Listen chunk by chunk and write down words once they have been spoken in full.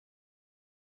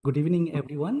Good evening,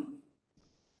 everyone.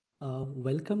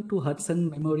 Welcome to Hudson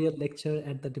Memorial Lecture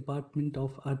at the Department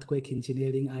of Earthquake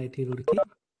Engineering, IIT Roorkee.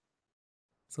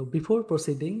 So before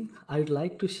proceeding, I would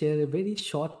like to share a very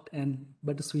short and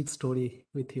but sweet story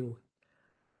with you.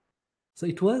 So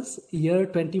it was year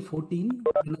 2014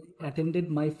 when I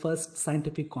attended my first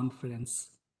scientific conference.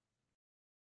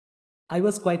 I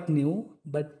was quite new,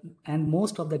 and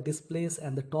most of the displays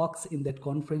and the talks in that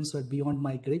conference were beyond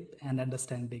my grip and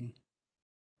understanding.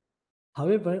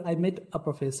 However, I met a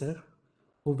professor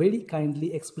who very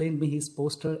kindly explained me his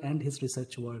poster and his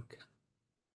research work.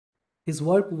 His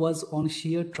work was on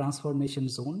shear transformation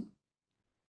zone.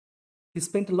 He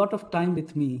spent a lot of time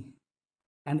with me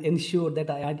and ensured that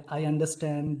I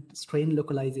understand strain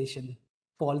localization,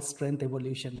 fault strength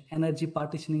evolution, energy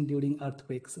partitioning during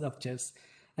earthquakes, ruptures,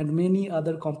 and many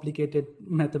other complicated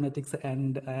mathematics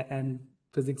and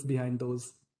physics behind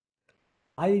those.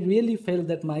 I really felt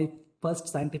that my first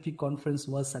scientific conference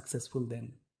was successful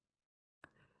then.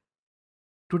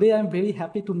 Today, I'm very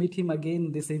happy to meet him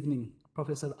again this evening,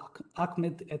 Professor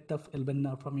Ahmed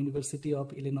Elbanna from University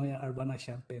of Illinois,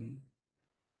 Urbana-Champaign.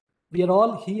 We are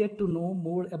all here to know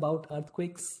more about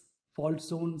earthquakes, fault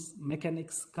zones,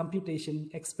 mechanics, computation,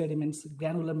 experiments,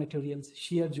 granular materials,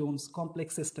 shear zones,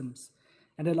 complex systems.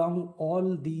 And along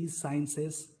all these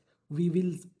sciences, we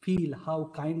will feel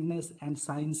how kindness and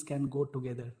science can go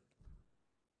together.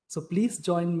 So please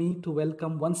join me to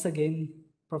welcome once again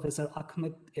Professor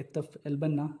Ahmed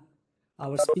Elbanna,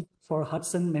 our speaker for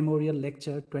Hudson Memorial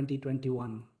Lecture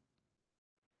 2021.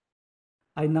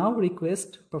 I now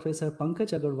request Professor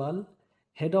Pankaj Agarwal,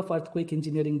 Head of Earthquake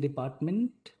Engineering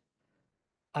Department,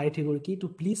 IIT Roorkee, to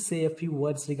please say a few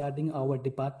words regarding our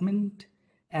department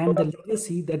and the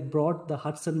legacy that brought the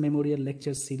Hudson Memorial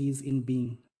Lecture Series in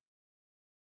being.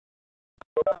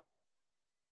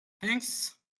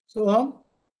 Thanks, Soham.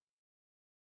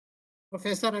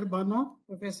 Professor Elbanna,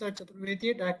 Professor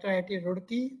Chaturvedi, Dr. IIT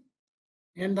Roorkee,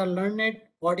 and the learned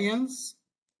audience,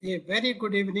 a very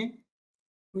good evening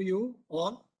to you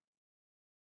all.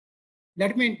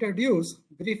 Let me introduce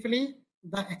briefly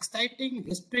the exciting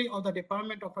history of the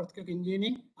Department of Earthquake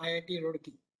Engineering, IIT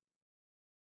Roorkee.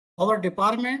 Our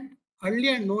department,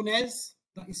 earlier known as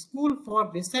the School for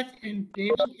Research and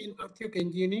Training in Earthquake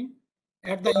Engineering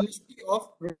at the University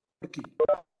of Roorkee.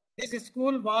 This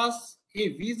school was a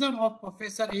vision of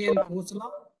Professor A.N. Khosla,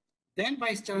 then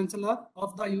Vice Chancellor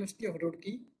of the University of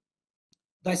Roorkee.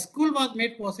 The school was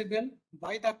made possible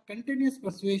by the continuous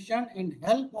persuasion and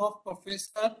help of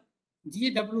Professor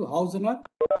G.W. Hausner,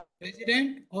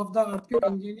 President of the Earthquake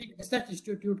Engineering Research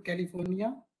Institute,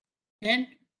 California, and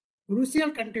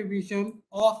crucial contribution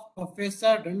of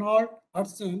Professor Donald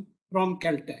Hudson from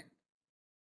Caltech.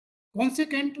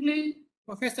 Consequently,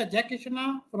 Professor Jack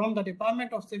Ishna from the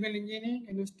Department of Civil Engineering,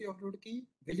 University of Roorkee,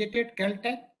 visited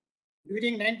Caltech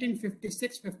during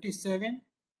 1956-57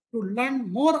 to learn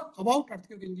more about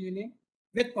earthquake engineering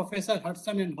with Professor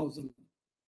Hudson and Hausen.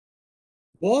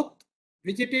 Both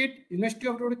visited University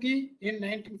of Roorkee in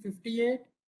 1958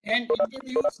 and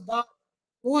introduced the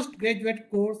postgraduate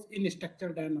course in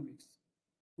structural dynamics.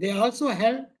 They also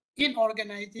helped in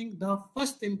organizing the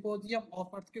first symposium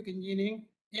of earthquake engineering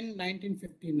in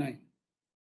 1959.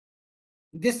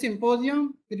 This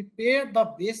symposium prepared the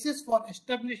basis for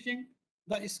establishing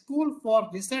the School for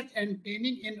Research and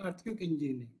Training in Earthquake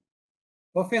Engineering.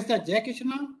 Professor Jack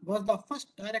Ishna was the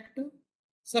first director.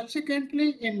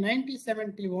 Subsequently, in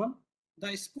 1971,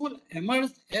 the school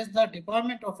emerged as the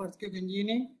Department of Earthquake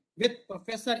Engineering with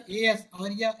Professor A.S.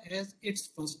 Arya as its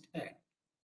first head.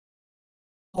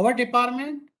 Our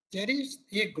department cherished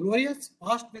a glorious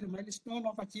past with milestone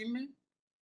of achievement.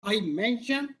 I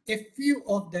mention a few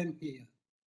of them here,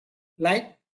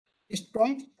 like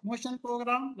Strong Motion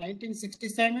Program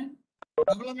 1967,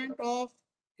 development of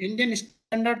Indian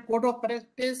Standard Code of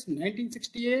Practice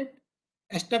 1968,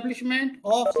 establishment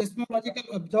of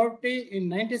Seismological Observatory in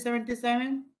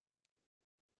 1977,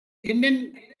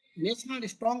 Indian National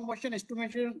Strong Motion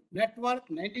Estimation Network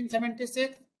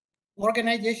 1976,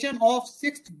 organization of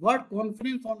 6th World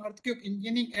Conference on Earthquake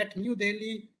Engineering at New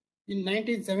Delhi in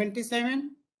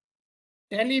 1977,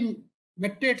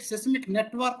 telemetric seismic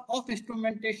network of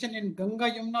instrumentation in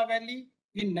Ganga Yamuna Valley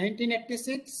in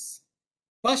 1986,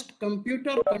 first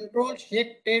computer control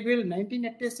shake table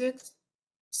 1986,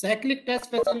 cyclic test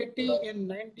facility in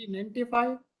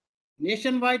 1995,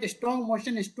 nationwide strong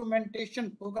motion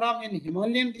instrumentation program in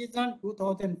Himalayan region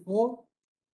 2004,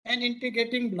 and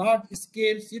integrating large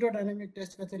scale zero dynamic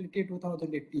test facility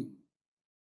 2018.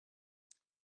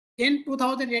 In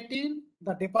 2018,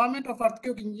 the Department of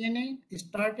Earthquake Engineering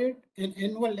started an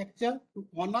annual lecture to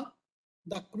honor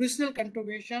the crucial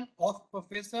contribution of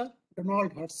Professor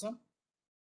Donald Hudson,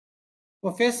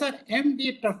 Professor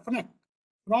M.D. Truffanek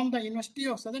from the University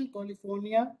of Southern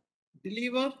California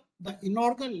delivered the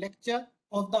inaugural lecture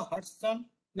of the Hudson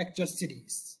lecture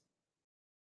series.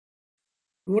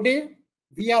 Today,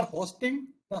 we are hosting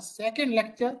the second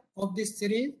lecture of this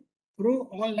series through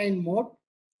online mode,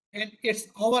 and it's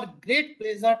our great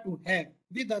pleasure to have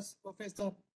with us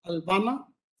Professor Elbanna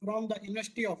from the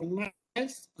University of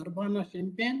Nice, Urbana,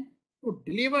 Champaign, to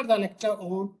deliver the lecture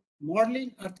on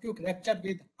modeling earthquake rupture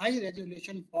with high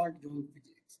resolution fault zone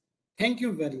physics. Thank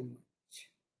you very much.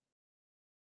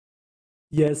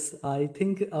 Yes, I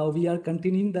think we are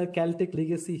continuing the Caltech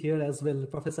legacy here as well.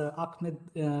 Professor Ahmed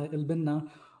Elbanna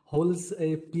holds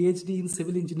a PhD in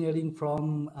civil engineering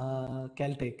from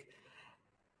Caltech.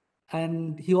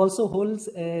 And he also holds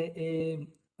a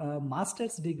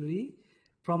master's degree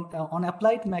from on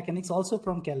applied mechanics, also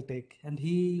from Caltech. And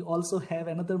he also have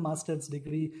another master's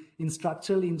degree in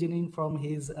structural engineering from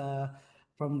his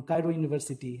from Cairo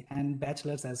University, and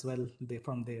bachelor's as well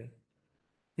from there.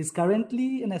 He's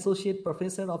currently an associate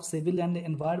professor of civil and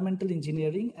environmental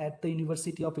engineering at the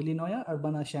University of Illinois,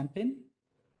 Urbana-Champaign,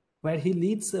 where he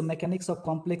leads mechanics of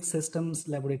complex systems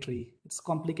laboratory. It's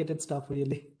complicated stuff,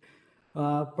 really.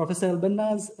 Professor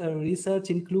Elbanna's research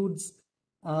includes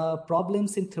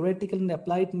problems in theoretical and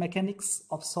applied mechanics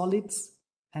of solids,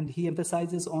 and he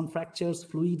emphasizes on fractures,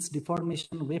 fluids,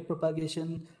 deformation, wave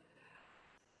propagation,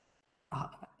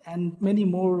 and many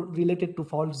more related to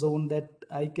fault zone that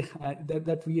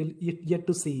that we are yet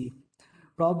to see.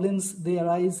 Problems, they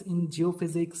arise in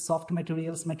geophysics, soft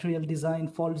materials, material design,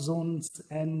 fault zones,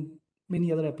 and many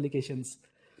other applications.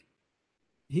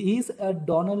 He is a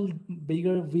Donald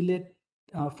Bigger Willett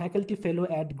faculty fellow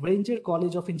at Granger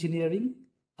College of Engineering,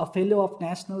 a fellow of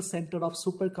National Center of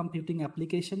Supercomputing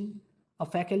Application, a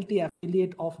faculty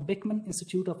affiliate of Beckman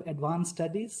Institute of Advanced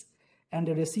Studies, and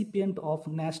a recipient of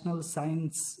National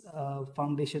Science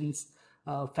Foundation's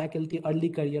Faculty Early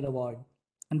Career Award.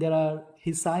 And there are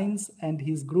his science and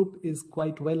his group is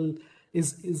quite well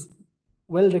is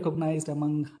well recognized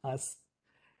among us.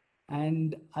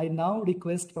 And I now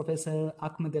request Professor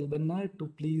Ahmed Elbanna to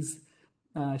please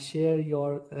share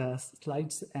your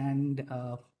slides, and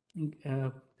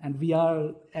we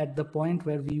are at the point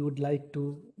where we would like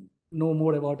to know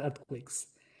more about earthquakes.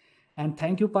 And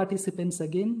thank you, participants,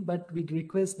 again, but we'd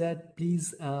request that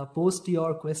please post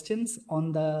your questions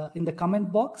in the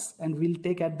comment box, and we'll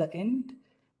take at the end.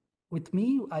 With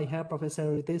me, I have Professor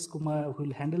Ritesh Kumar who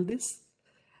will handle this.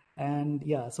 And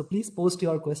yeah, so please post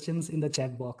your questions in the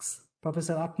chat box.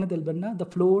 Professor Ahmed Elbanna, the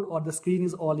floor or the screen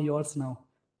is all yours now.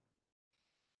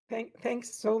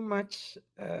 Thanks so much,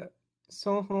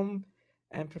 Soham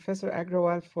and Professor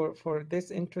Agrawal for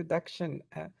this introduction.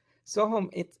 Soham,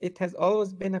 it has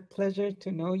always been a pleasure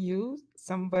to know you,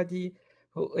 somebody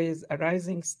who is a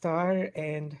rising star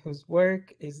and whose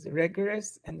work is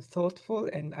rigorous and thoughtful,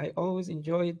 and I always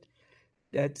enjoyed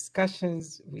the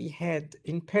discussions we had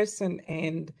in person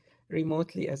and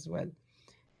remotely as well.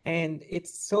 And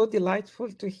it's so delightful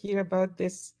to hear about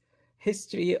this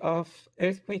history of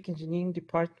earthquake engineering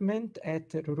department at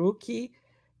Ruruki.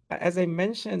 As I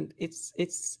mentioned,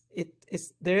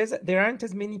 there aren't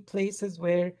as many places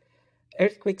where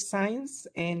earthquake science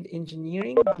and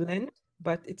engineering blend,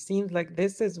 but it seems like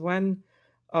this is one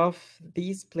of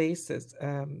these places,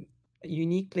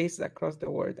 unique places across the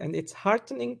world. And it's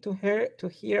heartening to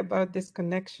hear about this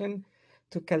connection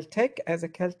to Caltech as a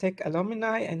Caltech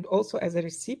alumni and also as a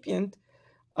recipient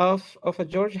of a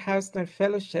George Hausner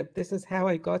Fellowship. This is how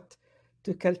I got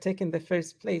to Caltech in the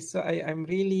first place. So I'm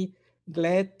really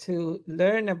glad to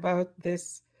learn about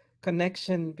this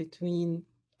connection between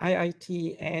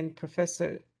IIT and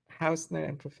Professor Hausner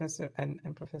and Professor and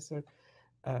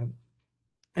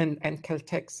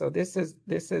Caltech. So this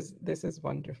is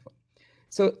wonderful.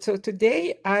 So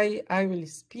today I will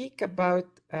speak about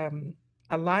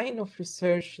a line of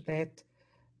research that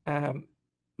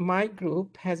my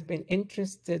group has been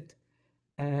interested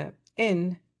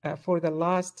in for the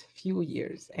last few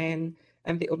years, and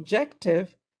the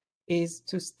objective is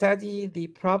to study the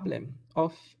problem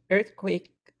of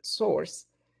earthquake source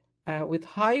with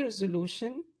high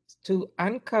resolution to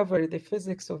uncover the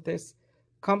physics of this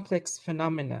complex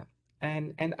phenomena.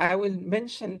 And I will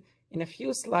mention in a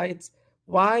few slides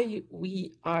why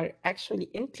we are actually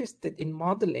interested in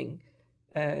modeling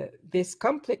this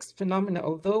complex phenomena,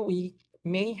 although we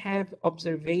may have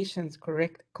observations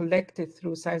collected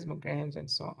through seismograms and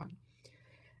so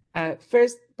on.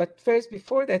 First,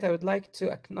 before that, I would like to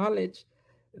acknowledge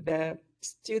the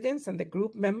students and the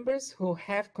group members who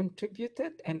have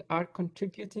contributed and are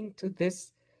contributing to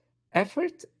this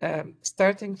effort,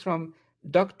 starting from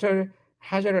Dr.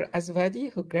 Hajar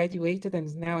al-Azwadi, who graduated and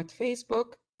is now at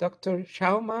Facebook, Dr.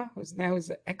 Shauma, who's now is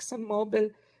at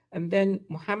ExxonMobil, and then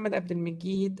Muhammad Abdel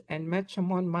Magid and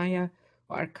Matchamon Maya,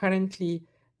 who are currently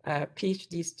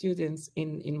PhD students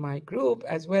in my group,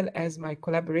 as well as my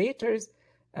collaborators,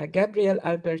 Gabriel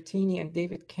Albertini and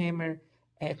David Kamer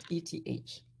at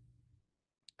ETH.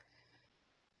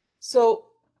 So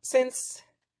since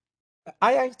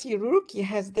IIT Roorkee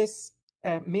has this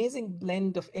amazing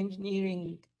blend of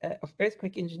engineering, of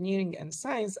earthquake engineering and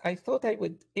science, I thought I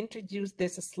would introduce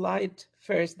this slide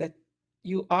first that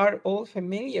you are all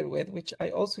familiar with, which I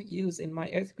also use in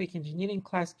my earthquake engineering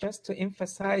class, just to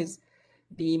emphasize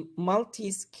the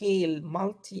multi-scale,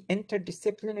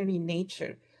 multi-interdisciplinary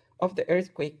nature of the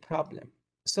earthquake problem.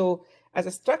 So as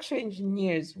a structural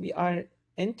engineers, we are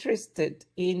interested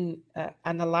in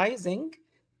analyzing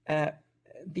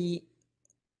the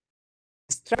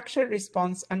structural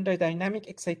response under dynamic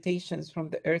excitations from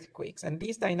the earthquakes. And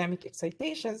these dynamic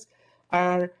excitations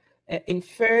are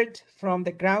inferred from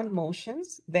the ground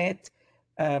motions that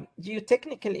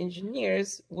geotechnical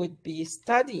engineers would be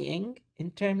studying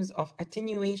in terms of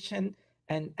attenuation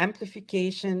and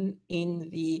amplification in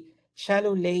the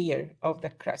shallow layer of the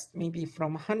crust, maybe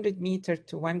from 100 meters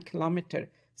to 1 kilometer,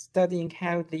 studying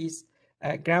how these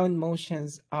ground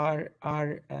motions are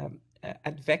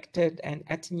advected and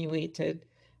attenuated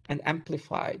and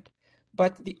amplified.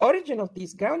 But the origin of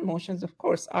these ground motions, of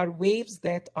course, are waves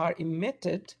that are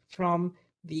emitted from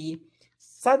the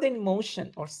sudden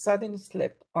motion or sudden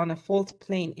slip on a fault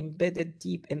plane embedded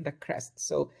deep in the crust.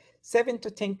 So 7 to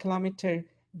 10 kilometer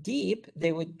deep,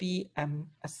 there would be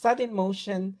a sudden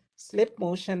motion, slip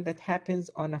motion that happens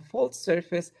on a fault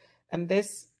surface. And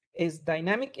this is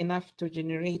dynamic enough to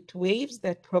generate waves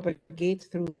that propagate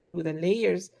through the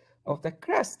layers of the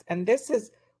crust. And this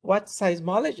is what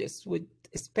seismologists would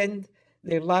spend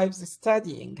their lives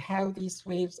studying, how these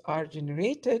waves are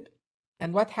generated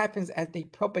and what happens as they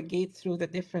propagate through the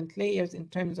different layers in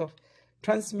terms of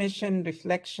transmission,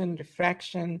 reflection,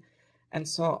 refraction, and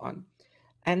so on.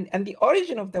 And the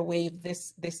origin of the wave,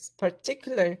 this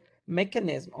particular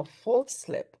mechanism of fault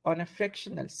slip on a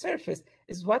frictional surface,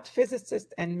 is what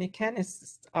physicists and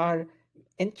mechanicists are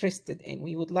interested in.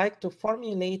 We would like to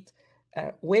formulate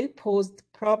well-posed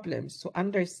problems to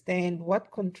understand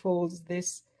what controls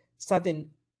this sudden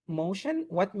motion,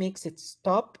 what makes it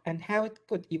stop, and how it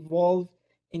could evolve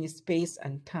in space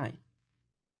and time.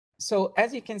 So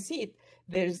as you can see,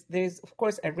 there's of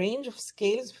course a range of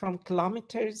scales from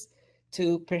kilometers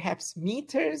to perhaps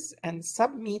meters and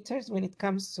sub-meters when it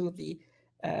comes to the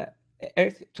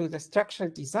structural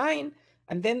design.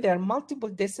 And then there are multiple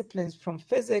disciplines from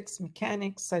physics,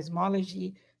 mechanics,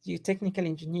 seismology, geotechnical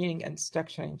engineering, and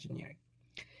structural engineering.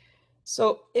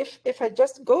 So if I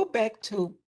just go back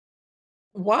to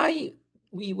why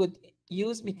we would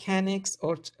use mechanics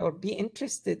or be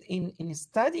interested in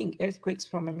studying earthquakes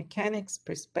from a mechanics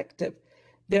perspective,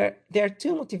 there are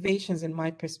two motivations in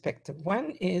my perspective.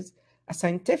 One is a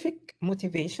scientific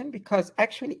motivation, because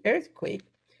actually earthquake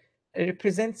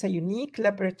represents a unique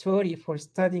laboratory for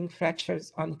studying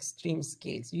fractures on extreme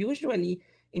scales. Usually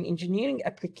in engineering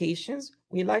applications,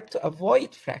 we like to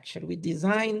avoid fracture. We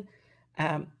design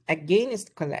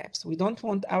against collapse. We don't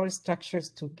want our structures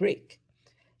to break.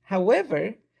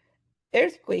 However,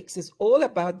 earthquakes is all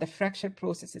about the fracture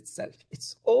process itself.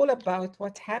 It's all about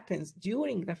what happens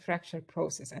during the fracture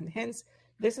process. And hence,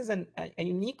 this is a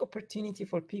unique opportunity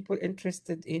for people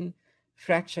interested in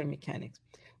fracture mechanics.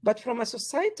 But from a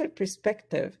societal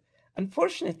perspective,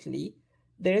 unfortunately,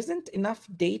 there isn't enough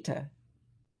data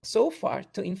so far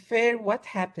to infer what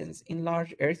happens in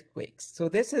large earthquakes. So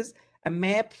this is a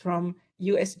map from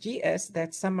USGS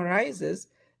that summarizes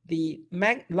the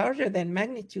larger than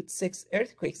magnitude 6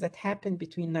 earthquakes that happened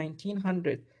between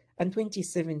 1900 and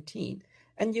 2017.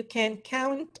 And you can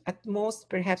count at most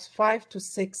perhaps 5 to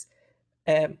 6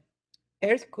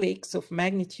 earthquakes of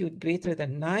magnitude greater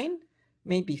than 9,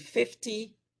 maybe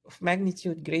 50 of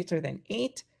magnitude greater than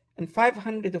 8, and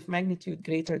 500 of magnitude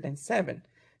greater than 7.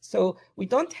 So we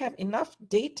don't have enough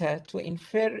data to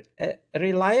infer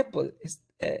reliable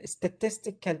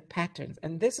statistical patterns.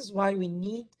 And this is why we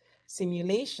need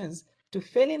simulations to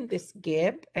fill in this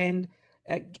gap and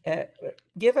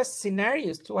give us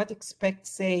scenarios to what expect,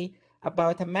 say,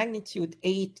 about a magnitude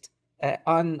 8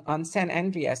 on San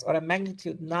Andreas, or a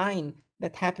magnitude 9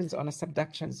 that happens on a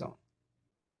subduction zone.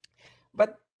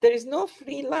 But there is no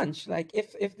free lunch. Like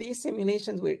if these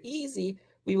simulations were easy,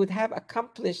 we would have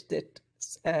accomplished it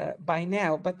by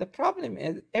now. But the problem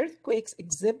is earthquakes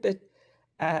exhibit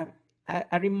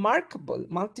a remarkable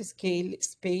multi-scale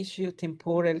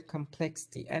spatio-temporal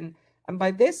complexity. And And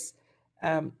by this,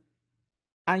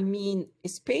 I mean,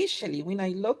 especially when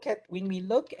we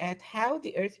look at how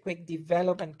the earthquake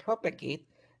develop and propagate,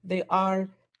 there are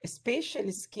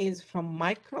spatial scales from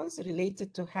microns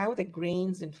related to how the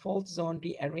grains in fault zone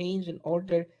rearrange in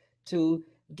order to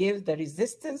give the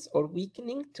resistance or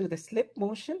weakening to the slip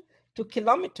motion, to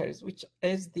kilometers, which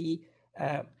is the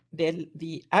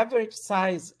average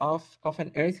size of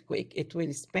an earthquake. It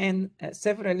will span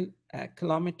several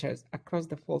kilometers across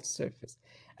the fault surface.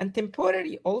 And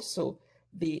temporally also,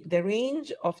 the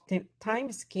range of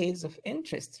time scales of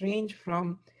interest range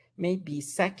from maybe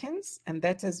seconds, and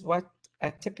that is what a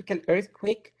typical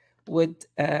earthquake would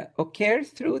occur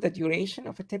through the duration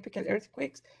of a typical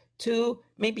earthquake, to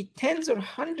maybe tens or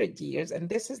 100 years. And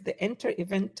this is the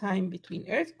inter-event time between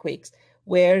earthquakes,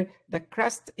 where the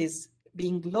crust is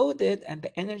being loaded and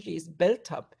the energy is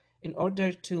built up in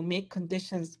order to make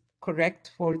conditions correct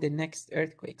for the next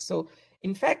earthquake. So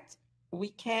in fact, we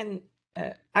can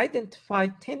identify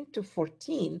 10 to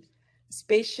 14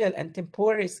 spatial and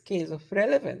temporal scales of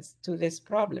relevance to this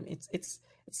problem. It's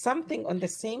something on the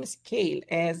same scale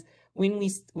as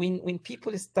when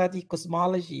people study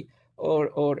cosmology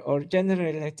or general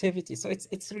relativity. So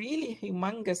it's really a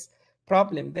humongous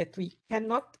problem that we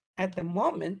cannot at the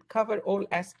moment cover all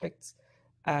aspects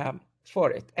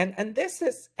for it. And this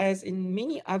is, as in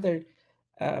many other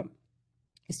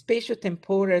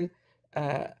spatiotemporal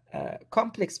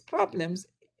complex problems,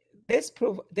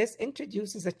 this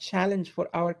introduces a challenge for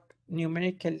our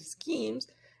numerical schemes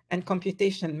and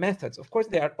computational methods. Of course,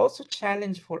 there are also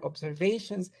challenges for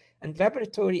observations and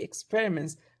laboratory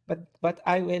experiments, but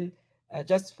I will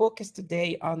just focus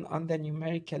today on the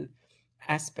numerical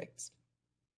aspects.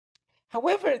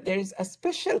 However, there is a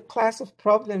special class of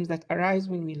problems that arise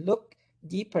when we look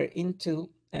deeper into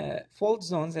fault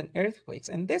zones and earthquakes.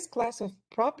 And this class of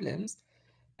problems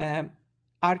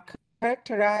are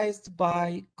characterized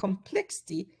by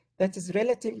complexity that is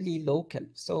relatively local.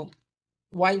 So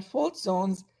while fault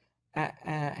zones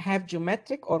have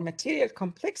geometric or material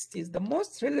complexities, the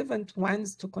most relevant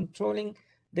ones to controlling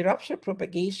the rupture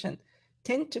propagation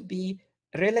tend to be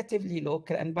relatively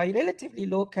local. And by relatively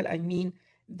local, I mean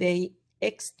they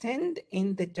extend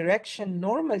in the direction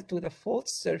normal to the fault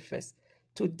surface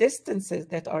to distances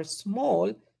that are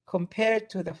small compared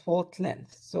to the fault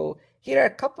length. So here are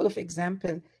a couple of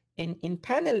examples. In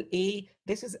panel A,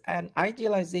 this is an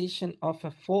idealization of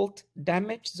a fault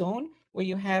damage zone where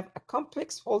you have a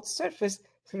complex fault surface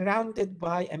surrounded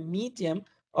by a medium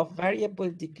of variable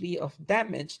degree of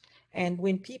damage. And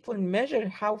when people measure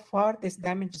how far this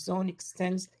damage zone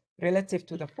extends relative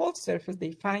to the fault surface,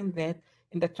 they find that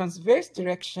in the transverse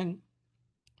direction,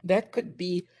 that could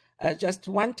be just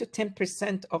 1 to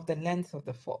 10% of the length of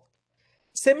the fault.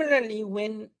 Similarly,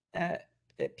 when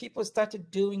people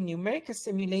started doing numerical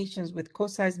simulations with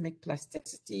co-seismic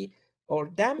plasticity or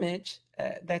damage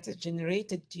that is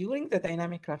generated during the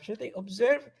dynamic rupture, they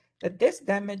observe that this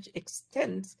damage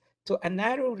extends to a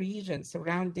narrow region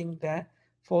surrounding the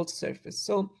fault surface.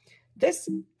 So this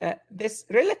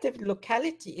relative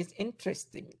locality is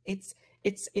interesting.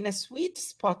 It's in a sweet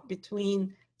spot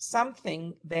between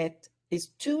something that is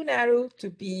too narrow to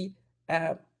be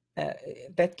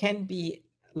that can be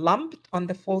lumped on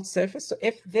the fault surface. So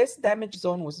if this damage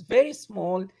zone was very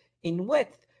small in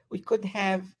width, we could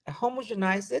have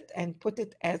homogenized it and put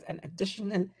it as an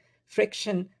additional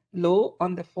friction low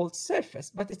on the fault surface,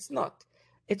 but it's not.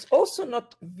 It's also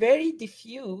not very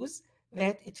diffuse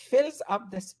that it fills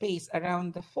up the space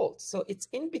around the fault. So it's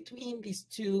in between these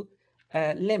two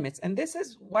limits. And this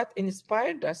is what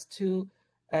inspired us to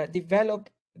develop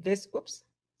this, oops,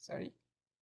 sorry.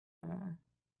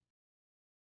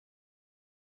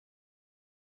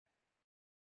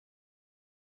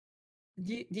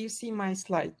 Do you see my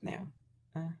slide now?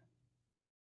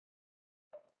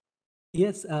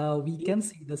 Yes, we can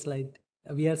see the slide.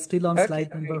 We are still on slide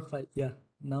number 5. Yeah,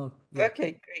 now. Yeah.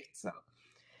 Okay, great.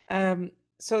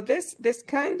 So this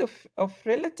kind of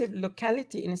relative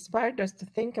locality inspired us to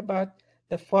think about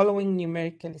the following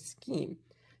numerical scheme.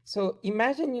 So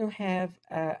imagine you have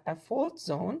a fault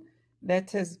zone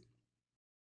that is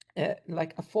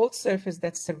like a fault surface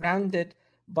that's surrounded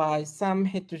by some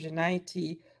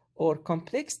heterogeneity or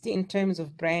complexity in terms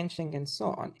of branching and so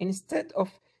on. Instead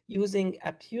of using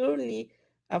a purely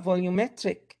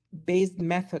volumetric based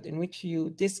method in which you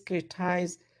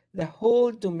discretize the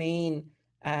whole domain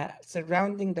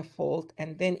surrounding the fault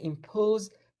and then impose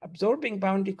absorbing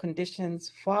boundary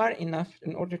conditions far enough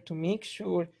in order to make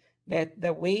sure that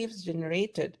the waves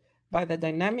generated by the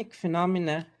dynamic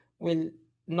phenomena will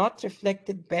not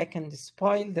reflected back and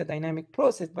spoil the dynamic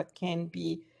process, but can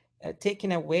be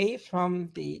taken away from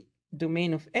the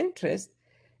domain of interest,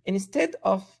 instead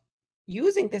of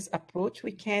using this approach,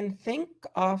 we can think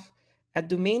of a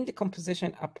domain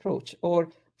decomposition approach, or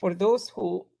for those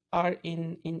who are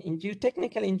in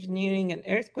geotechnical engineering and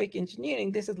earthquake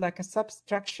engineering, this is like a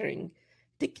substructuring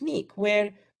technique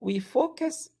where we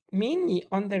focus mainly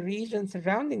on the region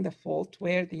surrounding the fault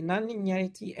where the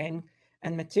nonlinearity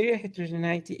and material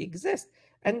heterogeneity exist,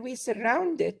 and we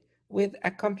surround it with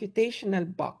a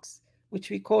computational box, which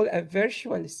we call a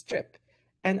virtual strip.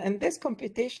 And this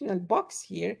computational box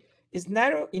here is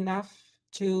narrow enough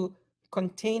to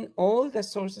contain all the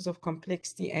sources of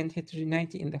complexity and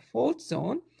heterogeneity in the fault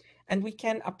zone. And we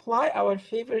can apply our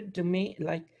favorite domain,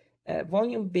 like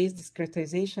volume-based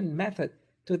discretization method,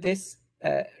 to this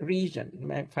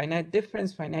region, finite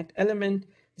difference, finite element,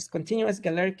 discontinuous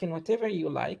Galerkin, whatever you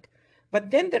like.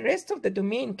 But then the rest of the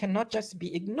domain cannot just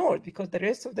be ignored, because the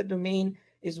rest of the domain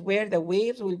is where the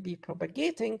waves will be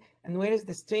propagating and where is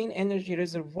the strain energy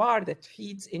reservoir that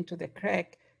feeds into the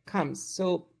crack comes.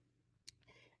 So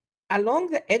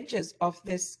along the edges of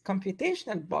this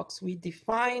computational box, we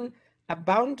define a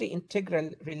boundary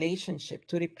integral relationship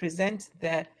to represent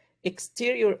the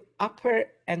exterior upper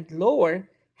and lower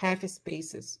half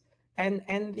spaces.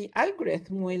 And the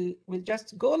algorithm will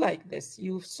just go like this.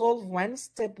 You solve one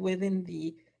step within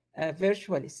the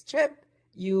virtual strip,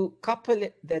 you couple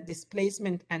the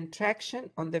displacement and traction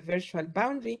on the virtual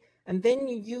boundary, and then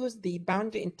you use the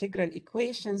boundary integral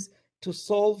equations to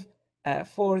solve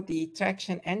for the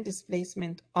traction and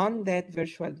displacement on that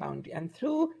virtual boundary. And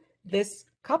through this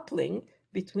coupling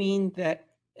between the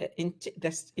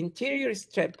interior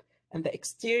strip and the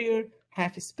exterior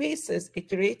half spaces,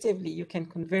 iteratively you can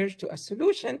converge to a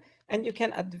solution, and you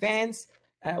can advance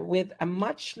with a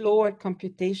much lower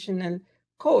computational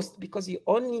cost, because you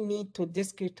only need to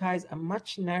discretize a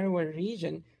much narrower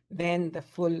region than the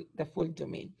full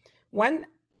domain. One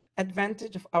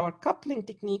advantage of our coupling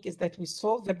technique is that we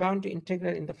solve the boundary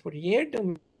integral in the Fourier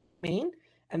domain,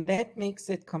 and that makes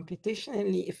it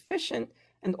computationally efficient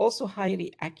and also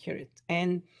highly accurate.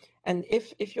 And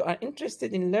if you are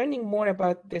interested in learning more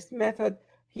about this method,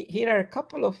 here are a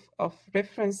couple of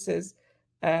references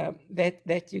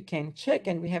that you can check,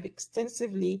 and we have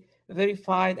extensively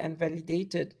verified and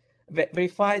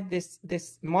verified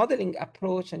this modeling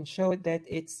approach and showed that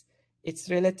it's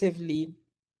relatively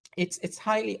it's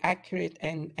highly accurate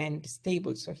and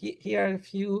stable. So here are a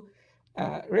few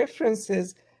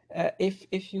references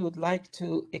if you would like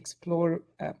to explore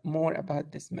more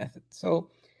about this method. So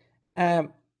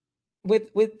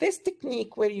with this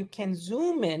technique, where you can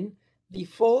zoom in the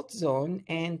fault zone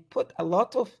and put a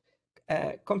lot of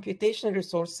computational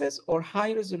resources or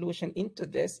high resolution into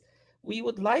this, we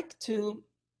would like to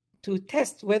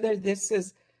test whether this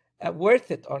is worth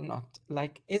it or not.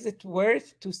 Like, is it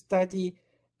worth to study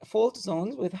fault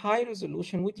zones with high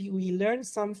resolution? Would we learn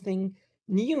something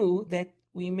new that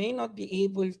we may not be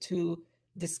able to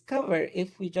discover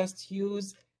if we just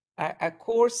use a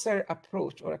coarser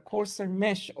approach or a coarser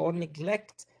mesh, or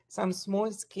neglect some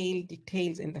small scale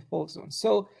details in the fault zone?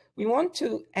 So we want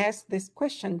to ask this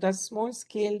question: does small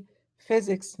scale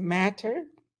physics matter?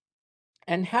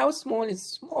 And how small is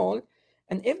small?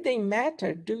 And if they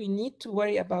matter, do we need to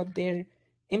worry about their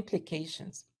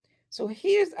implications? So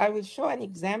I will show an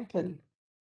example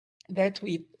that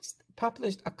we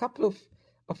published a couple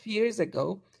of years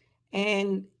ago.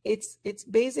 And it's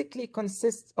basically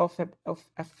consists of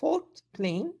a fault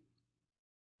plane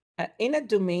in a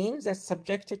domain that's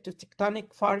subjected to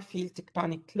tectonic far field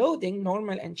tectonic loading,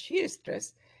 normal and shear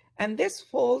stress. And this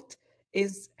fault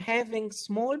is having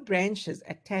small branches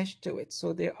attached to it.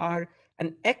 So there are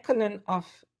an echelon of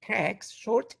cracks,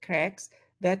 short cracks,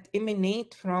 that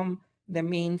emanate from the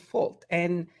main fault.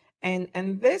 And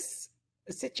this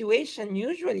situation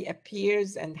usually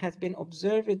appears and has been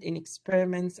observed in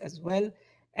experiments as well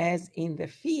as in the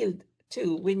field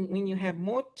too. When you have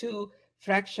mode 2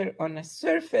 fracture on a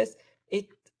surface, it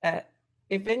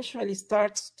eventually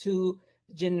starts to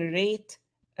generate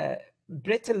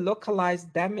brittle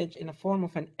localized damage in the form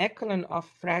of an echelon of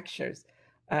fractures,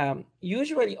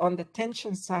 usually on the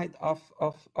tension side of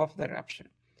the rupture.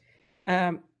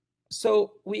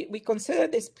 So we consider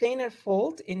this planar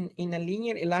fault in a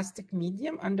linear elastic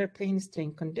medium under plane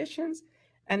strain conditions.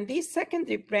 And these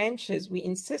secondary branches, we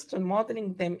insist on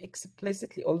modeling them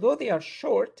explicitly, although they are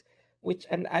short,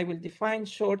 and I will define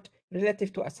short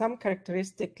relative to some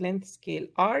characteristic length scale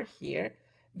R here,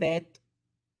 that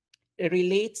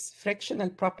relates frictional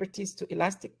properties to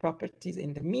elastic properties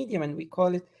in the medium, and we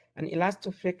call it an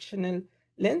elastofrictional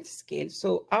length scale.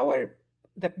 So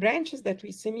the branches that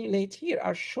we simulate here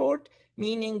are short,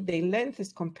 meaning the length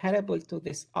is comparable to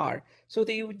this R. So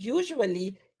they would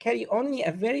usually carry only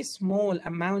a very small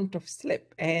amount of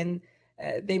slip, and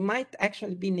they might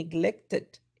actually be neglected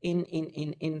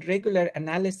in regular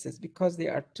analysis because they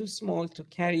are too small to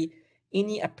carry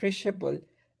any appreciable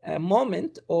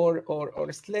moment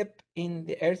or slip in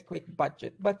the earthquake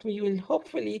budget. But we will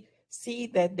hopefully see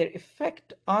that their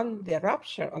effect on the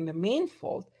rupture on the main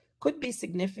fault could be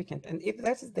significant. And if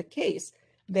that is the case,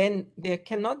 then they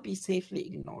cannot be safely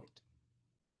ignored.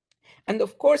 And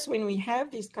of course, when we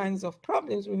have these kinds of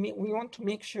problems, we want to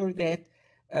make sure that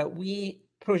we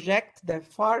project the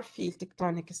far field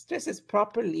tectonic stresses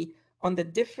properly on the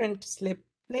different slip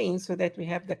planes so that we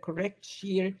have the correct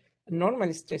shear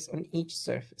normal stress on each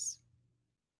surface.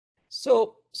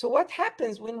 So what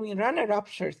happens when we run a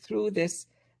rupture through this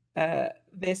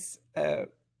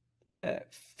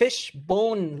fish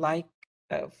bone-like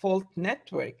fault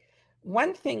network?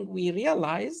 One thing we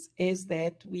realize is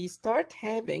that we start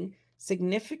having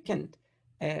significant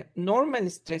normal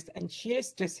stress and shear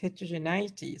stress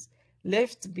heterogeneities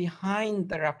left behind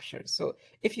the rupture. So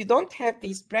if you don't have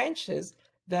these branches,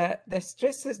 the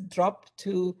stresses drop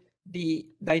to the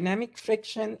dynamic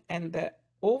friction, and the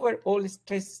overall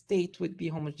stress state would be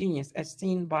homogeneous, as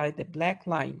seen by the black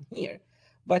line here.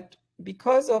 But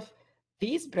because of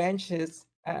these branches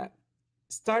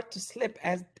start to slip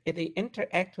as they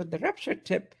interact with the rupture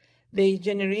tip, they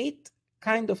generate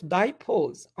kind of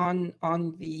dipoles on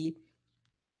the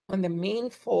main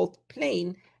fault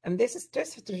plane, and this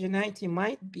stress heterogeneity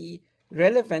might be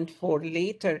relevant for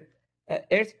later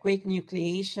earthquake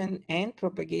nucleation and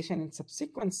propagation in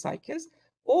subsequent cycles,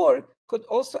 or could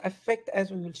also affect,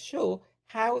 as we will show,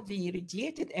 how the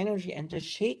radiated energy and the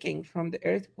shaking from the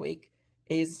earthquake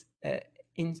is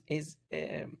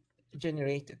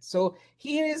generated. So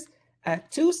here is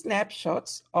two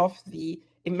snapshots of the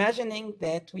imagining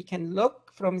that we can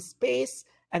look from space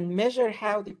and measure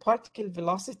how the particle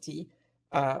velocity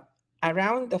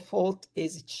around the fault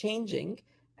is changing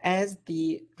as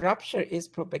the rupture is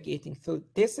propagating. So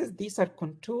these are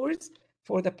contours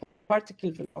for the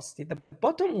particle velocity. The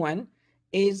bottom one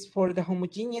is for the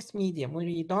homogeneous medium where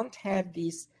you don't have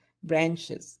these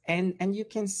branches. And you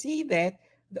can see that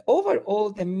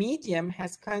overall, the medium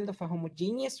has kind of a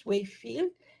homogeneous wave field,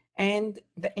 and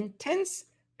the intense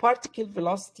particle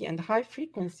velocity and high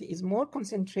frequency is more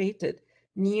concentrated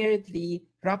near the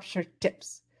rupture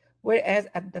tips. Whereas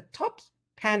at the top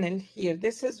panel here,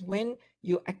 this is when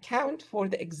you account for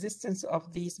the existence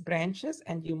of these branches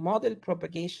and you model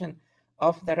propagation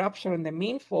of the rupture on the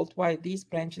main fault while these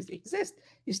branches exist.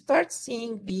 You start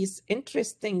seeing these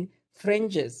interesting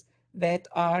fringes that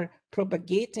are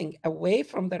propagating away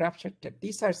from the rupture tip.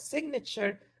 These are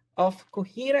signature of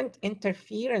coherent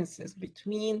interferences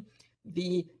between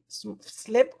the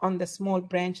slip on the small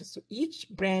branches. So each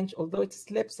branch, although it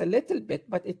slips a little bit,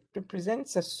 but it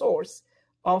represents a source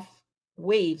of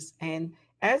waves. And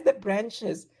as the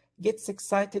branches gets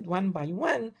excited one by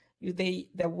one, the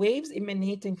waves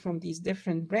emanating from these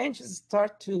different branches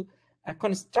start to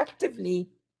constructively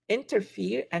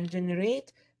interfere and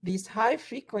generate this high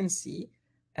frequency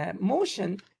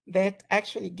motion that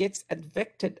actually gets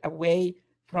advected away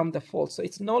from the fault. So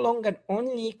it's no longer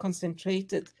only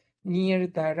concentrated near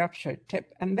the rupture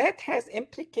tip. And that has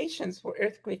implications for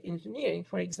earthquake engineering.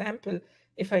 For example,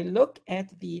 if I look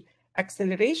at the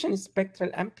acceleration spectral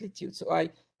amplitude, so I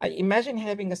imagine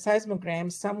having a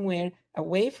seismogram somewhere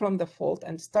away from the fault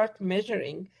and start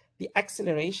measuring the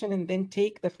acceleration and then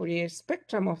take the Fourier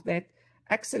spectrum of that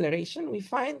acceleration, we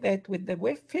find that with the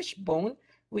wave fishbone,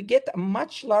 we get a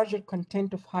much larger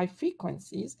content of high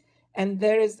frequencies. And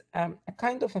there is a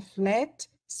kind of a flat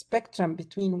spectrum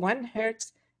between 1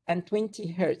 Hertz and 20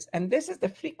 Hertz. And this is the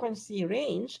frequency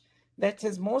range that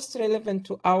is most relevant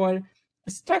to our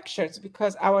structures,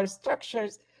 because our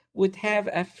structures would have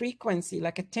a frequency,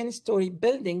 like a 10-story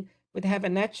building would have a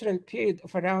natural period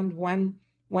of around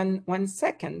one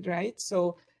second, right?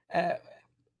 So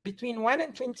between 1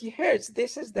 and 20 Hertz,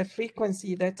 this is the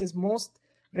frequency that is most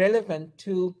relevant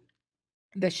to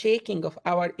the shaking of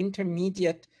our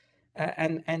intermediate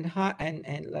and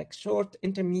like short,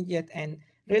 intermediate, and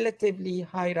relatively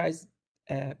high-rise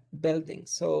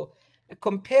buildings. So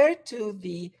compared to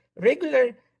the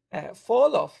regular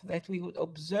fall off that we would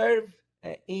observe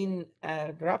in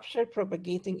rupture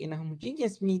propagating in a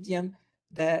homogeneous medium,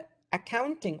 the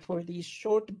accounting for these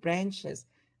short branches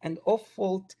and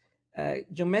off-fault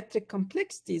geometric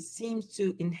complexities seems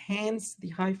to enhance the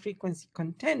high frequency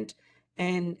content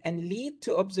and lead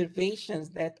to observations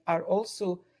that are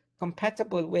also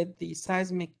compatible with the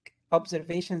seismic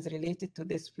observations related to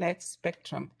this flat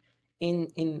spectrum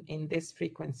in this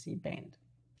frequency band.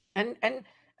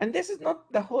 And this is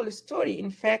not the whole story. In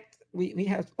fact, we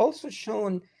have also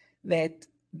shown that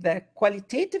the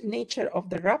qualitative nature of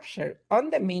the rupture on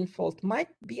the main fault might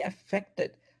be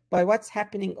affected by what's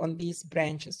happening on these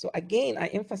branches. So again, I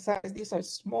emphasize these are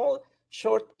small,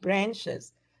 short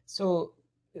branches. So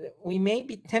we may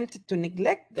be tempted to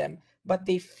neglect them, but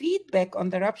the feedback on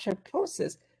the rupture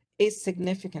process is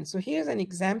significant. So here's an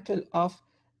example of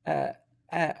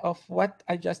what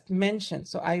I just mentioned.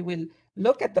 So I will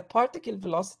look at the particle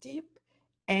velocity,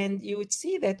 and you would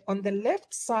see that on the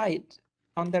left side,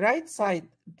 on the right side,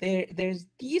 there's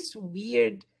these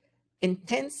weird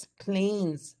intense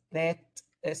planes that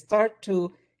start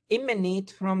to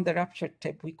emanate from the rupture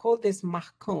tip. We call this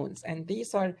Mach cones, and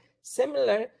these are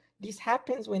similar. This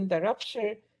happens when the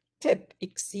rupture tip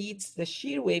exceeds the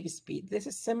shear wave speed. This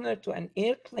is similar to an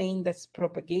airplane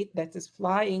that is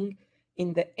flying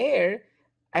in the air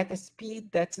at a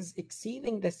speed that is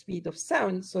exceeding the speed of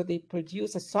sound. So they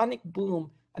produce a sonic boom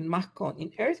and Mach cone.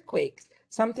 In earthquakes,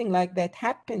 something like that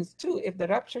happens too. If the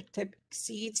rupture tip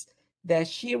exceeds the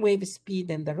shear wave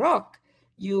speed in the rock,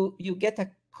 you get a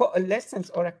coalescence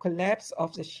or a collapse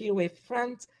of the shear wave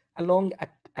front along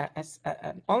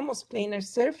an almost planar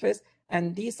surface,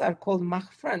 and these are called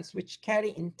Mach fronts, which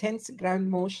carry intense ground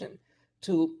motion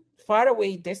to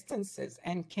faraway distances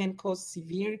and can cause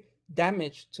severe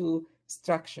damage to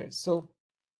structures. So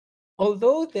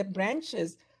although the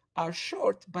branches are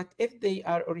short, but if they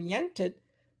are oriented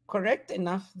correct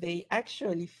enough, they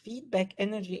actually feed back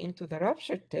energy into the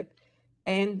rupture tip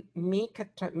and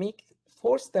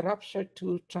force the rupture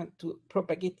to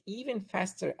propagate even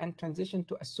faster and transition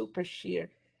to a super shear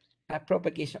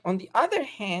propagation. On the other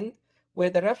hand, where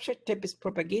the rupture tip is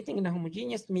propagating in a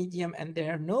homogeneous medium and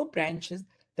there are no branches,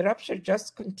 the rupture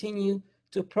just continue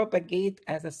to propagate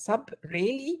as a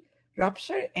sub-Rayleigh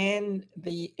rupture, and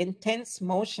the intense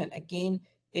motion again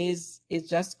is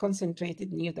just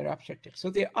concentrated near the rupture tip. So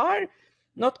there are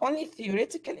not only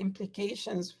theoretical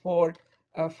implications for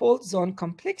fault zone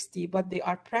complexity, but there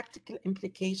are practical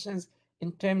implications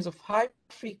in terms of high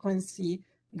frequency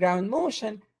ground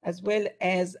motion, as well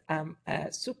as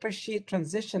super shear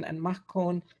transition and Mach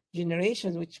cone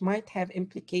generations, which might have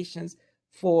implications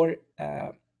for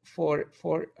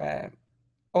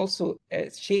also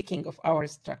shaking of our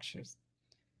structures.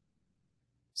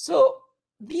 So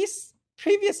these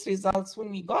previous results,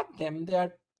 when we got them,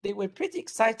 they were pretty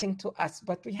exciting to us,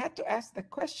 but we had to ask the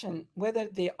question whether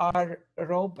they are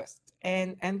robust.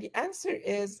 And the answer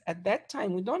is, at that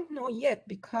time, we don't know yet,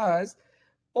 because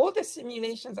all the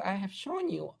simulations I have shown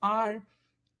you are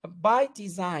by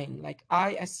design. Like,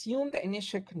 I assume the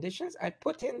initial conditions, I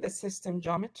put in the system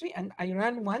geometry, and I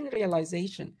run one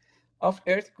realization of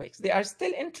earthquakes. They are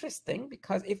still interesting,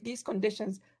 because if these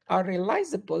conditions are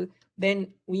realizable, then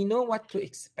we know what to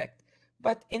expect.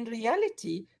 But in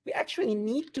reality, we actually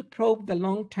need to probe the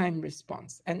long-time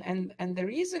response. And the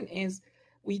reason is,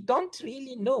 we don't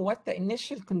really know what the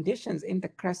initial conditions in the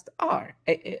crust are.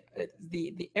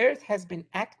 The Earth has been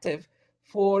active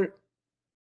for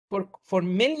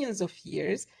millions of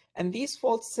years, and these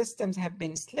fault systems have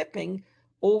been slipping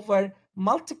over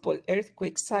multiple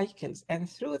earthquake cycles. And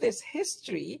through this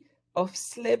history of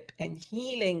slip and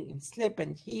healing,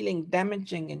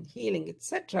 damaging and healing,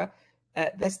 etc.,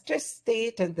 the stress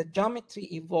state and the geometry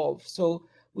evolve. So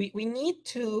we need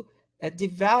to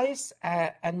devise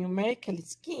a numerical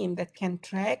scheme that can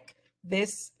track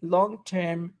this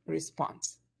long-term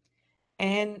response.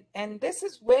 And this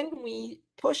is when we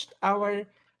pushed our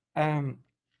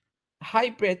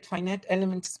hybrid finite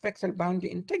element spectral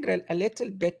boundary integral a little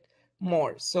bit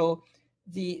more. So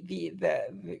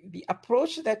the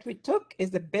approach that we took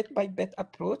is the bit-by-bit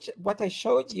approach. What I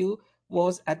showed you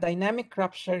was a dynamic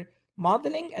rupture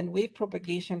modeling and wave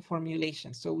propagation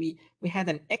formulation. So we had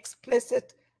an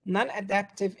explicit,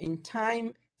 non-adaptive in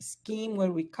time scheme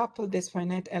where we coupled this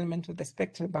finite element with the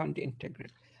spectral boundary integral.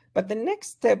 But the next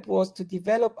step was to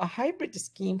develop a hybrid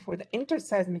scheme for the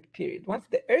interseismic period. Once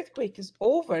the earthquake is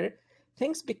over,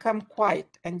 things become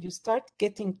quiet and you start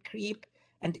getting creep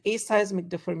and aseismic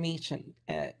deformation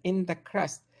in the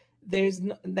crust.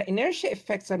 The inertia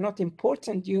effects are not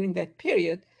important during that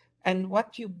period. And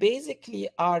what you basically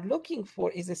are looking for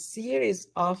is a series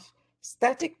of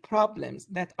static problems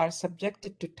that are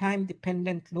subjected to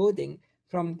time-dependent loading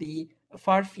from the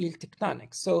far-field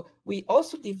tectonics. So we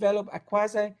also develop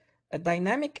a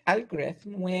dynamic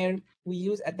algorithm where we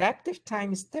use adaptive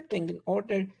time stepping in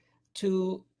order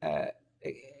to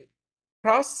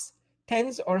cross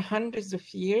tens or hundreds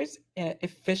of years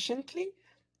efficiently.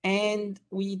 And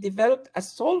we developed a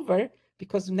solver,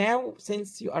 because now,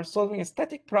 since you are solving a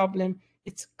static problem,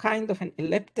 it's kind of an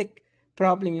elliptic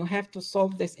problem. You have to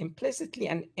solve this implicitly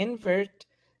and invert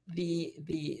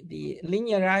the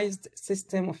linearized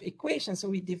system of equations. So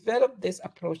we developed this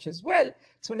approach as well.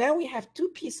 So now we have two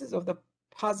pieces of the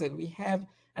puzzle. We have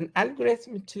an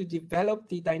algorithm to develop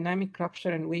the dynamic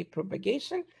rupture and wave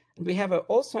propagation. And we have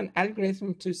also an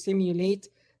algorithm to simulate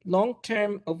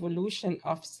long-term evolution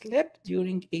of slip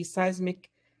during a seismic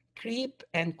creep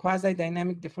and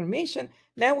quasi-dynamic deformation.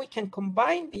 Now we can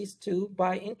combine these two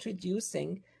by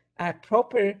introducing a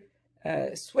proper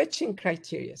switching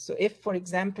criteria. So if, for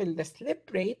example, the slip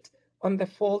rate on the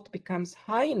fault becomes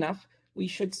high enough, we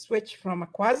should switch from a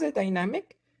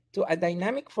quasi-dynamic to a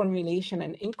dynamic formulation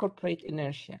and incorporate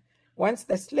inertia. Once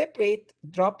the slip rate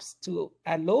drops to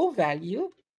a low value,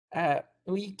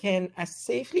 we can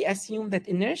safely assume that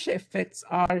inertia effects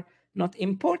are not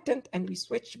important, and we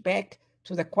switch back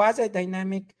to the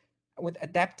quasi-dynamic with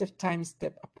adaptive time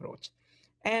step approach.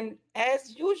 And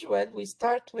as usual, we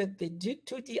start with the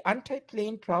 2D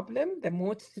anti-plane problem, the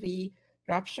mode 3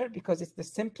 rupture, because it's the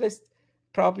simplest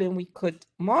problem we could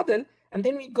model. And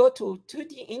then we go to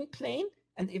 2D in plane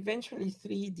and eventually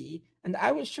 3D. And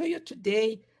I will show you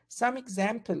today some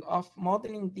example of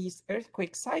modeling these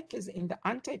earthquake cycles in the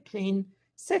anti-plane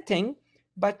setting,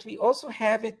 but we also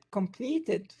have it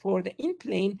completed for the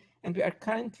in-plane, and we are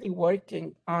currently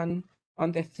working on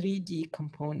the 3D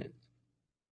component.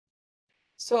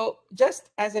 So just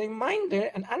as a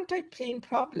reminder, an anti-plane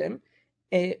problem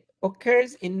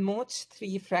occurs in mode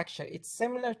 3 fracture. It's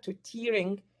similar to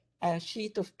tearing a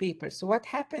sheet of paper. So what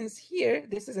happens here,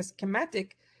 this is a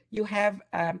schematic, you have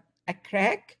a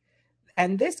crack,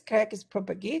 and this crack is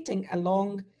propagating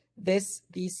along these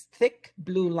thick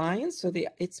blue lines. So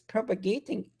it's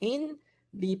propagating in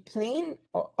the plane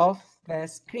of the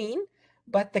screen,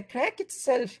 but the crack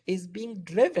itself is being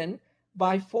driven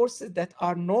by forces that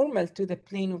are normal to the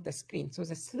plane of the screen. So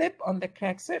the slip on the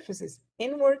crack surface is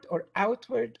inward or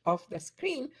outward of the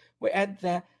screen, whereas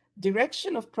the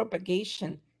direction of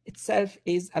propagation itself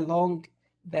is along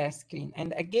the screen.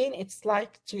 And again, it's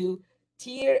like to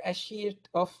tear a sheet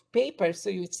of paper. So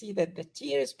you see that the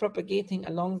tear is propagating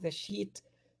along the sheet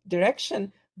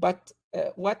direction, but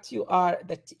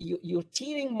your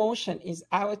tearing motion is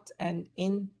out and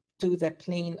into the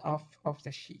plane of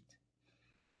the sheet.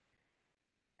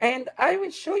 And I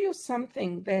will show you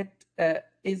something that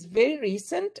is very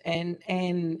recent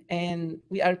and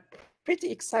we are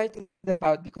pretty excited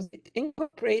about, because it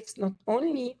incorporates not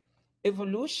only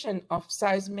evolution of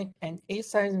seismic and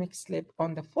aseismic slip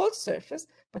on the fault surface,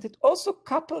 but it also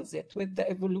couples it with the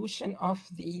evolution of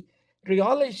the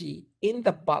rheology in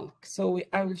the bulk. So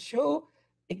I will show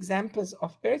examples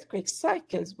of earthquake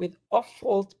cycles with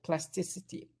off-fault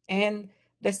plasticity. And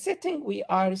the setting we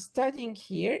are studying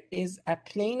here is a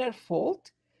planar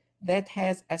fault that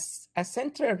has a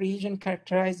central region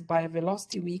characterized by a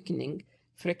velocity weakening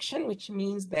friction, which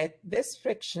means that this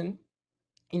friction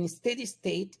in steady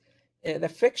state, the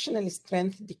frictional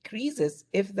strength decreases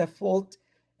if the fault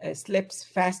slips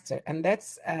faster. And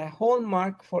that's a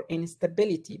hallmark for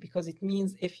instability, because it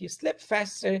means if you slip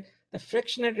faster, the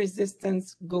frictional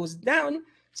resistance goes down,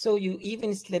 so you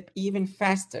even slip even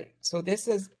faster. So this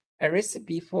is a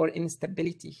recipe for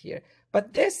instability here.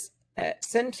 But this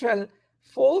central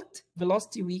fault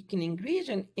velocity weakening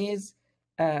region is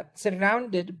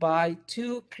surrounded by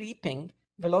two creeping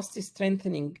velocity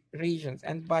strengthening regions.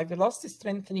 And by velocity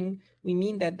strengthening, we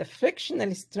mean that the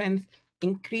frictional strength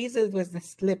increases with the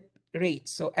slip rate.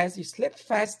 So as you slip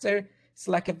faster, it's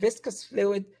like a viscous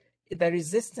fluid, the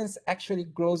resistance actually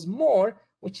grows more,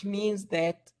 which means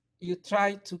that you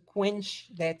try to quench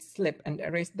that slip and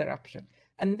arrest the rupture.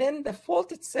 And then the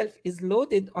fault itself is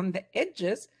loaded on the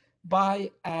edges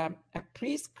by a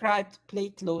prescribed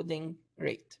plate loading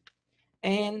rate.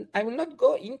 And I will not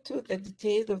go into the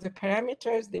details of the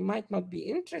parameters. They might not be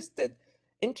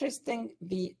interesting.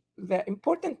 The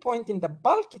important point in the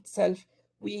bulk itself,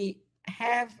 we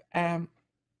have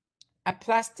a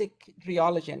plastic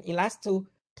rheology, an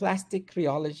elastoplastic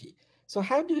rheology. So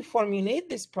how do we formulate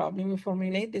this problem? We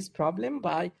formulate this problem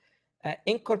by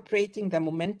incorporating the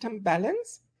momentum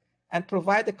balance and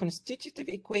provide the constitutive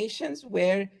equations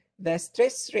where the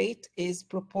stress rate is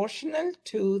proportional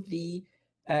to the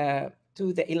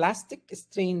elastic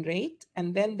strain rate.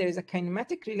 And then there is a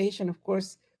kinematic relation, of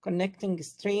course, connecting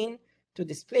strain to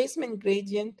displacement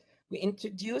gradient. We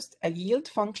introduced a yield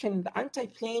function in the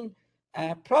anti-plane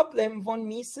problem. Von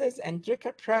Mises and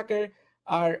Drucker-Prager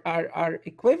are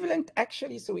equivalent,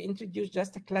 actually. So we introduced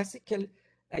just a classical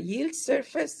yield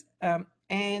surface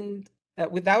and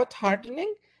without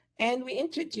hardening. And we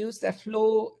introduced a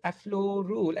flow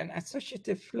rule, an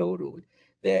associative flow rule.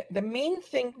 The main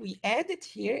thing we added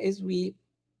here is we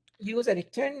use a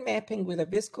return mapping with a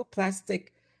viscoplastic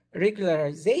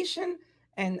regularization,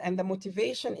 and the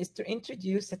motivation is to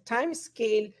introduce a time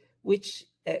scale which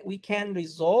we can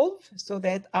resolve so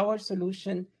that our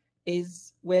solution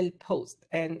is well posed.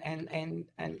 This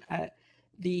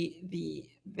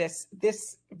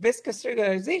viscous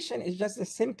regularization is just the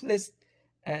simplest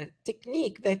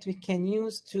technique that we can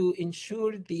use to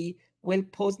ensure the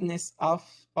well-posedness of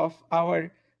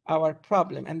our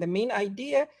problem. And the main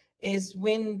idea is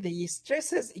when the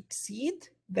stresses exceed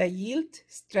the yield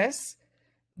stress,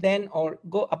 then or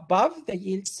go above the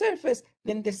yield surface,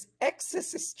 then this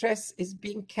excess stress is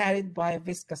being carried by a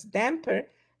viscous damper,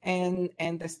 and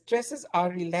the stresses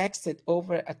are relaxed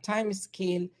over a time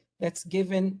scale that's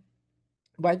given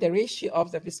by the ratio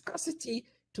of the viscosity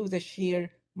to the shear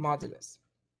modulus.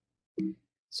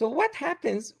 So what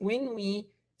happens when we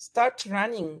start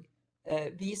running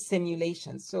these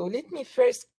simulations? So let me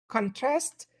first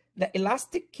contrast the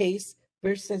elastic case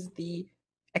versus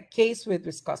a case with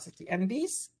viscosity. And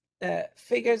these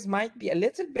figures might be a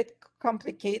little bit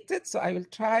complicated, so I will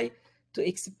try to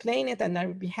explain it, and I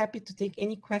will be happy to take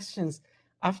any questions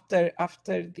after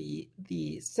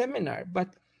the seminar.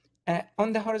 But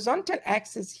on the horizontal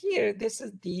axis here, this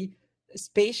is the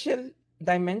spatial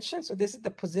dimension. So this is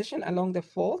the position along the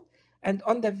fault. And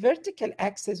on the vertical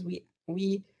axis,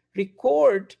 we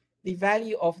record the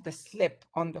value of the slip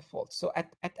on the fault. So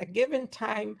at a given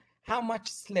time, how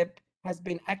much slip has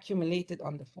been accumulated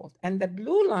on the fault. And the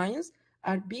blue lines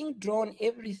are being drawn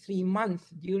every 3 months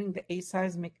during the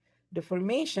aseismic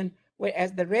deformation,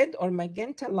 whereas the red or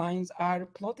magenta lines are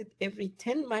plotted every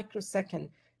 10 microseconds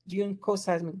during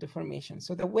coseismic deformation.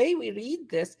 So the way we read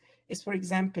this is, for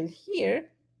example, here,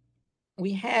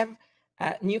 we have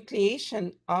a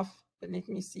nucleation of, let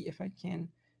me see if I can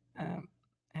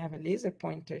have a laser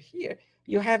pointer here.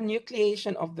 You have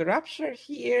nucleation of the rupture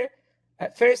here.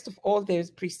 First of all,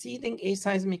 there's preceding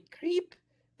aseismic creep,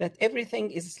 that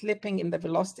everything is slipping in the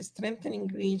velocity strengthening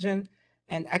region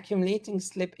and accumulating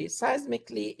slip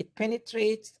aseismically. It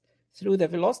penetrates through the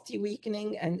velocity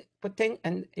weakening, and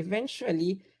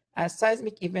eventually a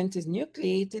seismic event is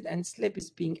nucleated and slip is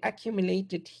being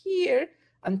accumulated here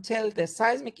until the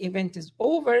seismic event is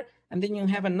over, and then you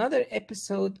have another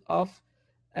episode of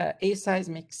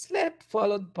aseismic slip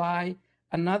followed by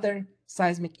another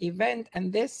seismic event,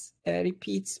 and this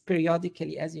repeats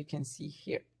periodically, as you can see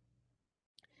here.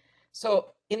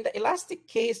 So in the elastic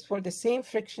case, for the same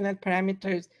frictional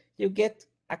parameters, you get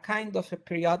a kind of a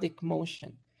periodic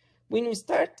motion. When we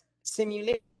start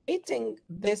simulating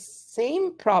this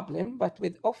same problem, but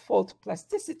with off-fault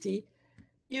plasticity,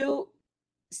 you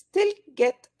still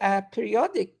get a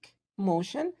periodic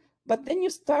motion, but then you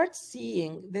start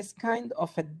seeing this kind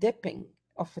of a dip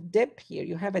here.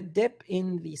 You have a dip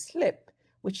in the slip,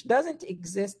 which doesn't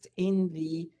exist in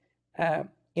the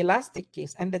elastic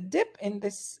case. And the dip in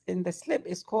the slip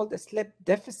is called a slip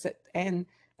deficit. And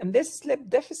this slip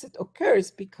deficit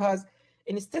occurs because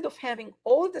instead of having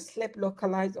all the slip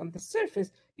localized on the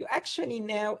surface, you actually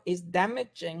now is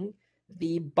damaging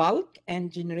the bulk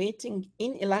and generating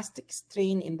inelastic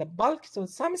strain in the bulk. So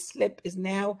some slip is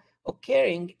now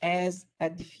occurring as a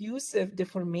diffusive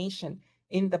deformation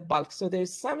in the bulk. So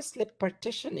there's some slip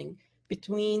partitioning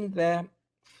between the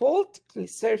fault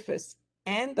surface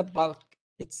and the bulk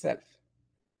itself.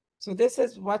 So this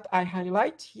is what I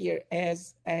highlight here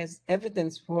as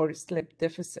evidence for slip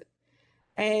deficit.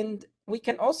 And we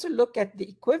can also look at the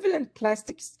equivalent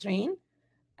plastic strain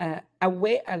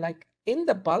like in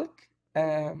the bulk,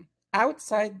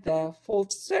 outside the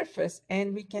fault surface,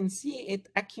 and we can see it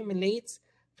accumulates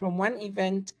from one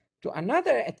event to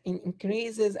another. It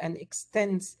increases and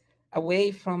extends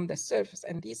away from the surface.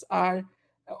 And these are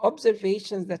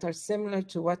observations that are similar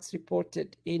to what's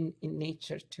reported in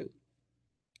nature too.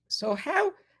 So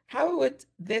how would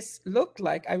this look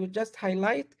like? I would just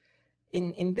highlight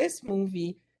in this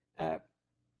movie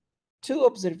two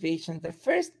observations. The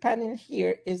first panel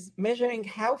here is measuring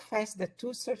how fast the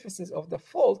two surfaces of the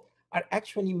fault are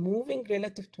actually moving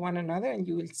relative to one another, and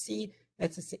you will see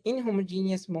that it's an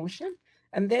inhomogeneous motion.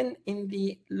 And then in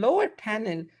the lower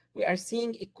panel, we are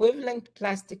seeing equivalent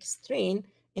plastic strain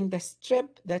in the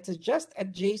strip that is just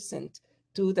adjacent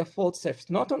to the fault surface,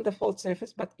 not on the fault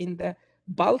surface, but in the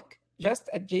bulk just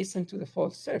adjacent to the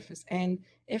fault surface. And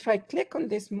if I click on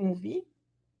this movie,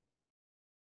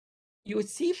 you would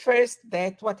see first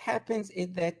that what happens is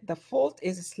that the fault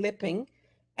is slipping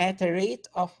at a rate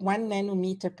of 1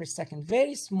 nanometer per second,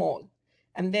 very small.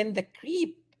 And then the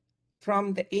creep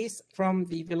from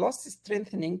the velocity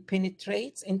strengthening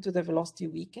penetrates into the velocity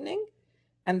weakening,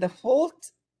 and the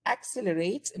fault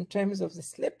accelerates in terms of the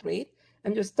slip rate.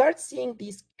 And you start seeing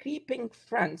these creeping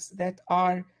fronts that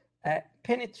are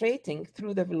penetrating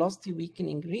through the velocity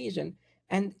weakening region.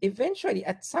 And eventually,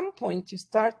 at some point, you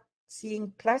start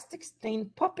seeing plastic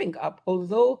strain popping up,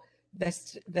 although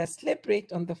the slip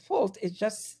rate on the fault is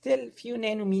just still a few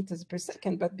nanometers per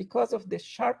second. But because of the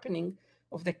sharpening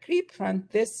of the creep front,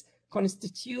 this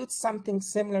constitutes something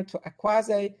similar to a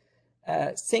quasi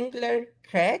singular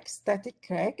crack, static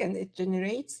crack, and it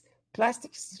generates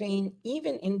plastic strain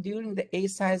even during the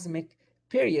aseismic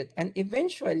period. And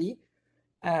eventually,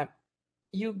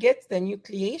 you get the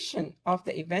nucleation of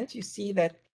the event. You see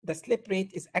that the slip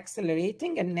rate is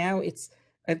accelerating, and now it's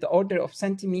at the order of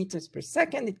centimeters per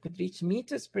second. It could reach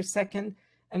meters per second,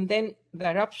 and then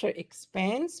the rupture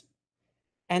expands.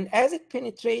 And as it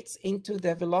penetrates into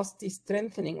the velocity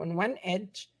strengthening on one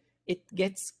edge, it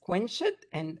gets quenched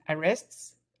and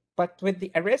arrests. But with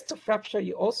the arrest of rupture,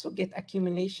 you also get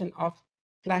accumulation of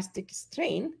plastic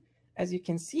strain, as you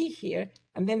can see here.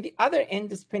 And then the other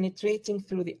end is penetrating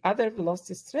through the other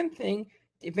velocity strengthening.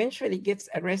 It eventually gets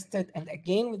arrested. And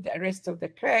again, with the arrest of the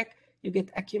crack, you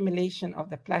get accumulation of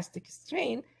the plastic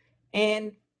strain.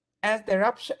 And as the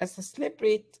rupture, as the slip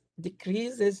rate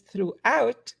decreases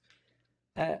throughout,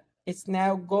 it's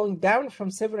now going down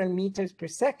from several meters per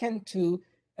second to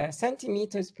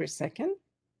centimeters per second.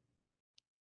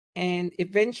 And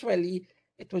eventually,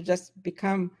 it will just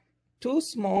become too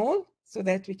small so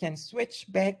that we can switch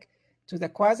back to the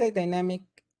quasi-dynamic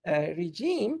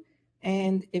regime.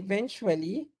 And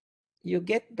eventually, you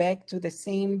get back to the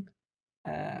same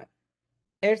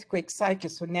earthquake cycle.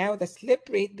 So now the slip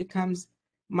rate becomes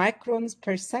microns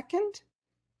per second.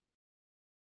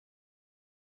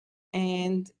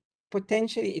 And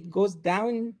potentially it goes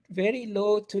down very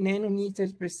low to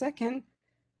nanometers per second,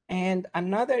 and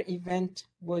another event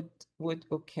would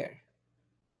occur.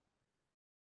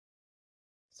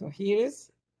 So here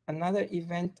is another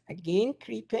event again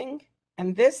creeping,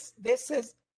 and this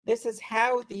is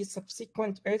how these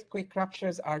subsequent earthquake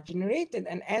ruptures are generated.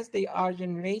 And as they are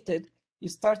generated, you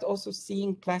start also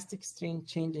seeing plastic strain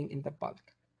changing in the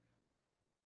bulk.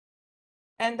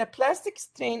 And the plastic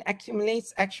strain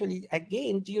accumulates actually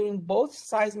again during both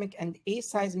seismic and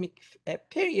aseismic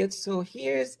periods. So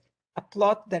here's a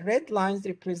plot. The red lines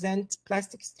represent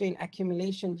plastic strain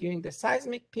accumulation during the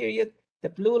seismic period. The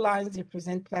blue lines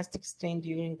represent plastic strain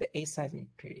during the aseismic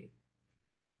period.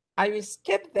 I will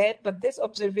skip that, but this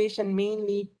observation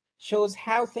mainly shows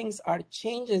how things are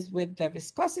changes with the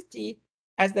viscosity.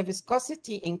 As the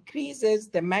viscosity increases,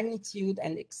 the magnitude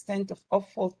and extent of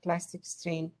off-fault plastic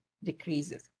strain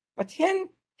decreases. But here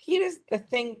is the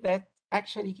thing that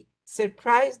actually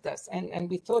surprised us, and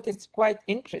we thought it's quite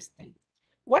interesting.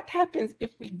 What happens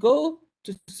if we go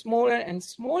to smaller and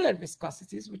smaller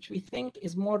viscosities, which we think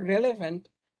is more relevant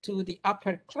to the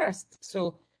upper crust?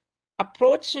 So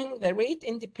approaching the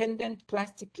rate-independent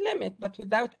plastic limit, but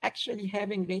without actually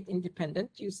having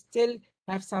rate-independent, you still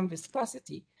have some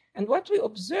viscosity. And what we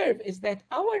observe is that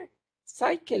our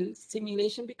cycle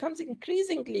simulation becomes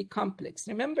increasingly complex.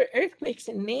 Remember, earthquakes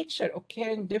in nature occur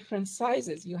in different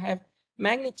sizes. You have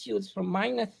magnitudes from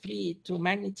 -3 to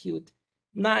magnitude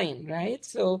 9, right?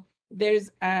 So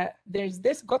there's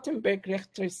this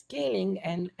Gothenburg-Richter scaling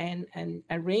and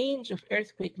a range of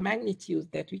earthquake magnitudes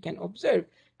that we can observe.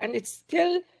 And it's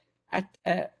still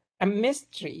a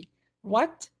mystery.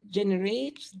 What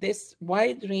generates this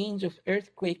wide range of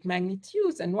earthquake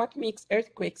magnitudes, and what makes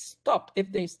earthquakes stop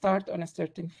if they start on a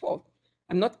certain fault?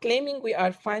 I'm not claiming we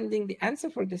are finding the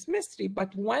answer for this mystery,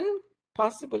 but one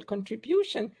possible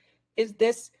contribution is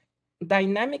this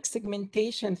dynamic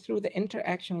segmentation through the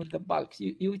interaction with the bulks.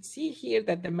 You would see here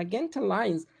that the magenta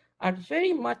lines are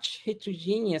very much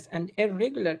heterogeneous and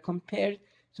irregular compared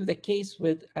to the case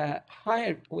with a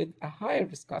higher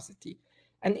viscosity.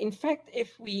 And in fact,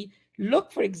 if we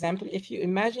look, for example, if you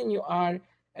imagine you are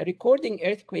recording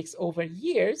earthquakes over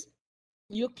years,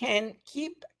 you can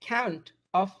keep count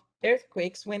of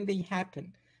earthquakes when they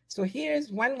happen. So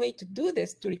here's one way to do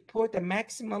this, to report a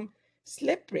maximum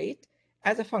slip rate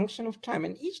as a function of time.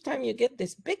 And each time you get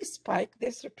this big spike,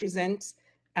 this represents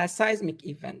a seismic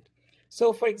event.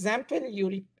 So for example,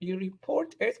 you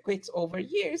report earthquakes over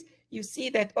years, you see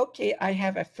that, okay, I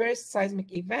have a first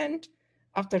seismic event.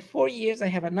 After 4 years, I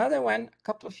have another one. A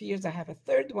couple of years, I have a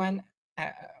third one.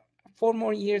 4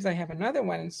 more years, I have another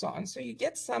one, and so on. So you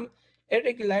get some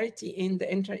irregularity in the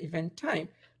inter-event time.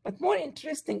 But more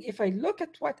interesting, if I look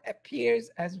at what appears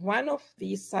as one of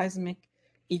these seismic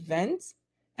events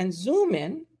and zoom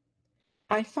in,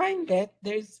 I find that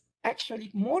there's actually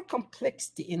more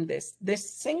complexity in this. This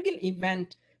single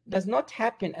event does not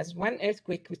happen as one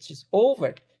earthquake, which is over.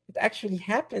 It actually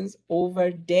happens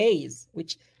over days,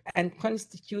 and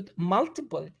constitute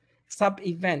multiple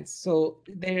sub-events. So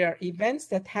there are events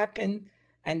that happen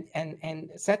and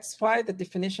satisfy the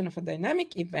definition of a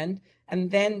dynamic event, and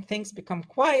then things become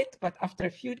quiet, but after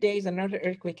a few days, another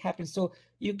earthquake happens. So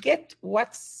you get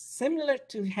what's similar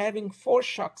to having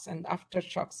foreshocks and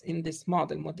aftershocks in this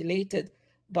model, modulated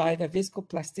by the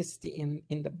viscoplasticity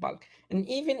in the bulk. And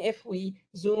even if we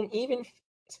zoom even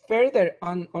further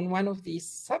on one of these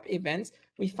sub-events,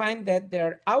 we find that there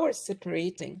are hours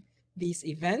separating these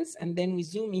events, and then we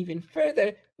zoom even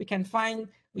further, we can find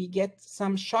we get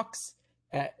some shocks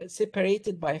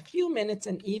separated by a few minutes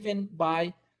and even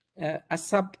by a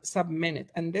sub-minute.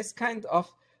 And this kind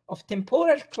of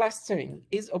temporal clustering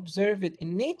is observed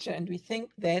in nature, and we think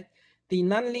that the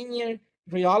nonlinear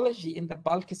rheology in the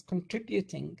bulk is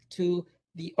contributing to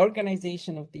the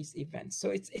organization of these events.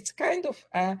 So it's kind of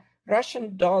a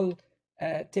Russian doll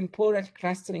temporal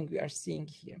clustering we are seeing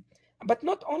here. But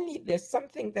not only this,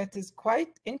 something that is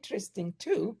quite interesting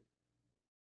too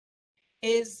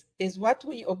is what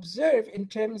we observe in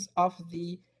terms of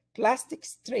the plastic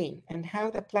strain and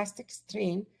how the plastic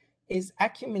strain is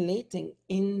accumulating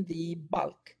in the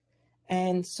bulk.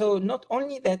 And so not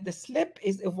only that the slip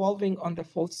is evolving on the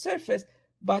fault surface,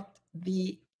 but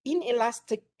the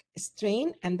inelastic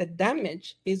strain and the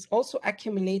damage is also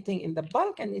accumulating in the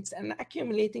bulk, and it's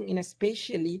accumulating in a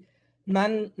spatially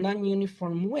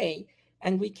non-uniform way.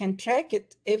 And we can track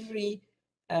it every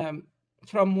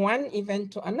from one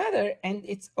event to another, and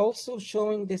it's also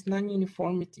showing this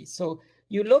non-uniformity. So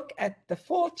you look at the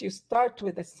fault, you start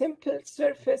with a simple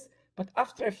surface, but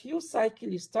after a few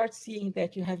cycles, you start seeing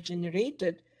that you have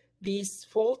generated these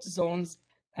fault zones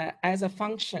as a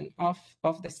function of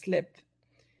the slip.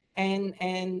 And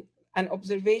an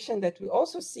observation that we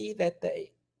also see that the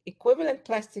equivalent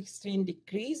plastic strain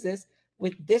decreases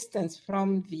with distance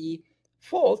from the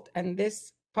fault, and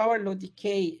this power law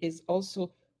decay is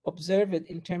also observed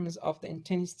in terms of the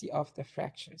intensity of the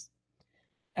fractures.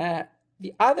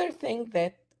 The other thing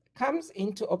that comes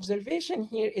into observation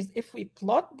here is if we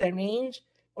plot the range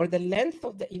or the length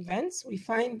of the events, we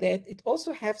find that it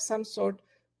also has some sort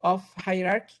of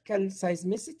hierarchical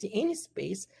seismicity in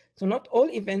space. So not all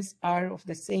events are of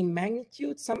the same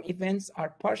magnitude. Some events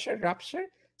are partial rupture,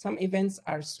 some events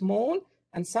are small,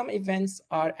 and some events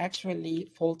are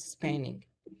actually fault spanning.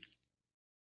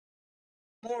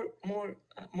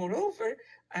 Moreover,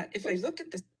 if I look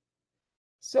at this,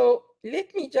 so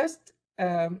let me just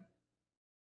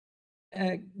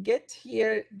get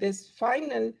here this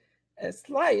final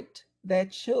slide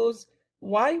that shows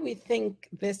why we think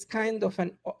this kind of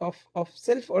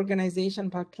self-organization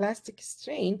by plastic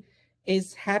strain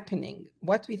is happening.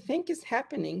 What we think is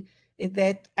happening is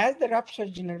that as the rupture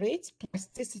generates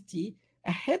plasticity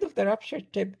ahead of the rupture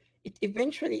tip, it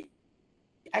eventually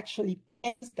actually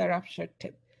bends the rupture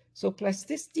tip. So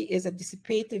plasticity is a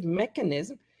dissipative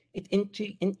mechanism. It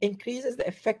increases the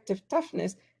effective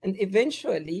toughness, and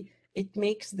eventually it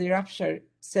makes the rupture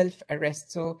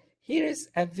self-arrest. So here is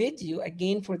a video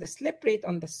again for the slip rate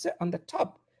on the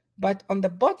top, but on the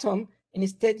bottom,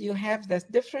 instead you have the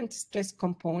different stress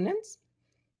components.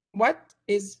 What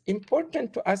is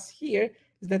important to us here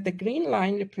is that the green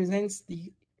line represents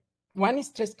the one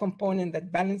stress component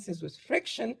that balances with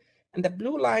friction, and the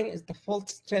blue line is the fault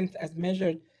strength as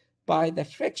measured by the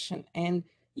friction. And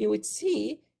you would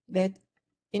see that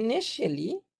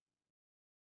initially,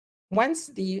 once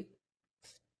the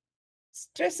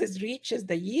stresses reaches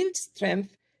the yield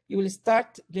strength, you will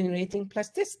start generating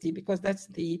plasticity because that's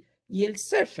the yield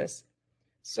surface.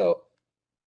 So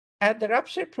as the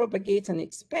rupture propagates and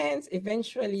expands,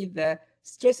 eventually the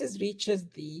stresses reaches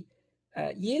the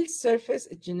yield surface,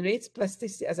 it generates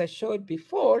plasticity as I showed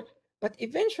before, but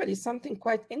eventually something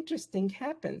quite interesting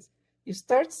happens. You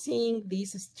start seeing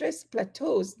these stress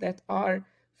plateaus that are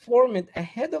formed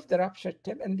ahead of the rupture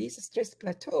tip, and these stress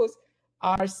plateaus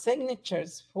are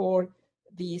signatures for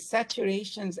the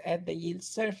saturations at the yield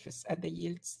surface, at the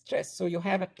yield stress. So you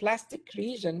have a plastic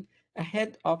region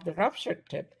ahead of the rupture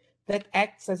tip that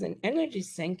acts as an energy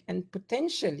sink, and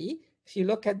potentially, if you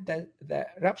look at the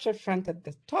rupture front at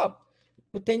the top,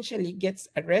 potentially gets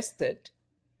arrested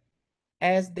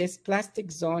as this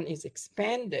plastic zone is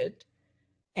expanded.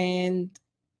 And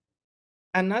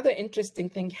another interesting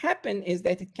thing happens is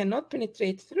that it cannot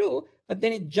penetrate through, but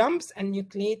then it jumps and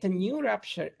nucleates a new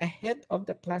rupture ahead of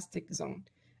the plastic zone.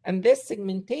 And this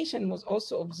segmentation was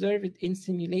also observed in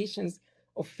simulations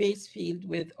of phase field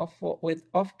with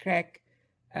off-crack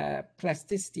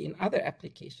plasticity in other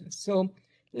applications. So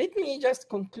let me just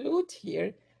conclude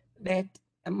here that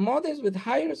models with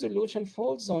high resolution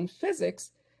fault zone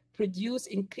physics produce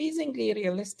increasingly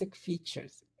realistic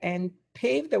features and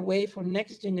pave the way for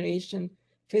next generation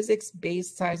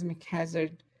physics-based seismic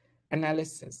hazard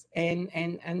analysis. And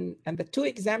the two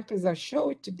examples I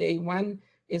showed today, one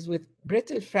is with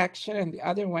brittle fracture and the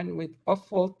other one with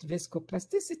off-fault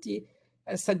viscoplasticity,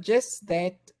 suggests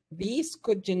that these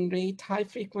could generate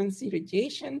high-frequency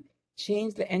radiation,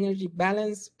 change the energy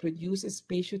balance, produces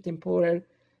spatiotemporal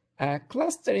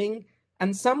clustering,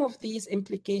 and some of these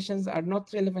implications are not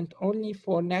relevant only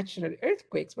for natural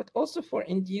earthquakes, but also for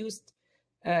induced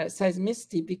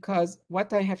seismicity, because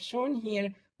what I have shown here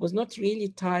was not really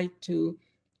tied to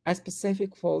a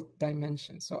specific fault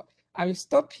dimension. So I will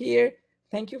stop here.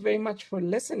 Thank you very much for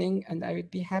listening, and I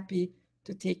would be happy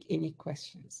to take any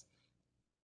questions.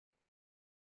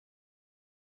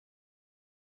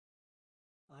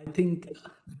 I think it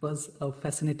was a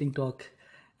fascinating talk,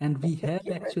 and we had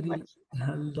actually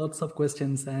lots of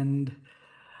questions. And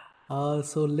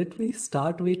so let me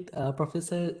start with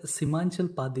Professor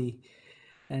Simanchal Padi.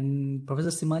 And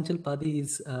Professor Simanchal Padi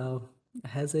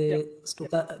has a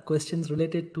questions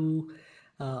related to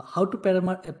how to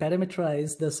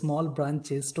parameterize the small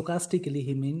branches stochastically,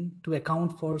 he mean, to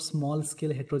account for small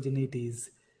scale heterogeneities.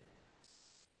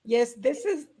 Yes, this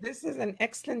is an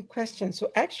excellent question.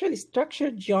 So actually,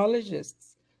 structural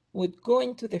geologists would go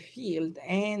into the field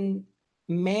and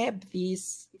map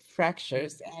these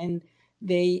fractures, and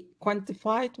they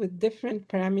quantify it with different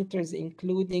parameters,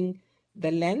 including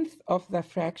the length of the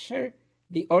fracture,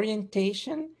 the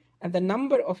orientation, and the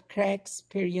number of cracks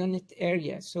per unit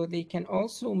area. So they can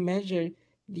also measure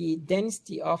the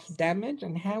density of damage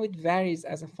and how it varies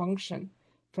as a function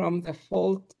from the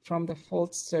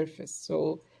fault surface.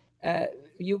 So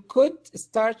you could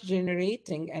start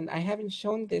generating, and I haven't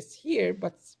shown this here,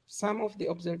 but some of the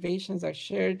observations I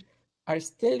shared are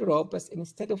still robust.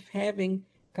 Instead of having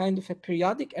kind of a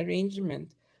periodic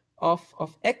arrangement of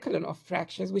echelon of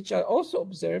fractures, which are also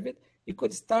observed, you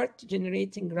could start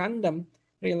generating random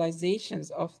realizations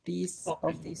of these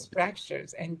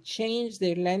fractures and change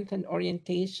their length and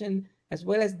orientation as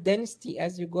well as density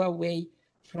as you go away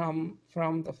from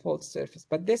the fault surface.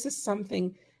 But this is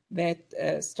something that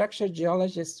structural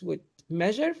geologists would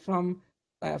measure from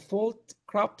fault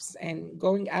crops and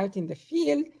going out in the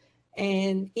field,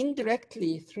 and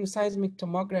indirectly through seismic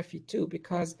tomography too,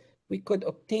 because we could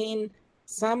obtain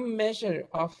some measure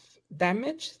of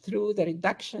damage through the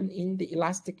reduction in the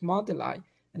elastic moduli,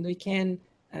 and we can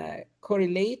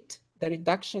correlate the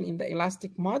reduction in the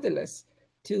elastic modulus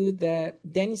to the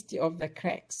density of the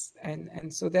cracks.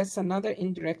 And so that's another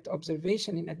indirect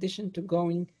observation in addition to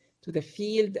going to the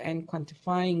field and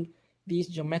quantifying these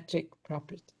geometric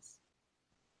properties.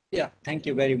 Yeah, thank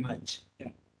you very much. Yeah.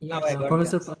 Yes. Now I got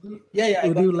Professor the answer. Padi, Yeah,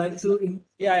 would you like to?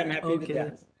 Yeah, I'm happy with Okay. the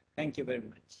answer. Thank you very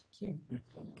much. Thank you.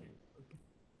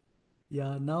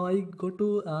 Yeah, now I go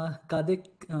to Kadek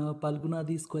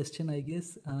Palgunadi's question, I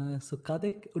guess. So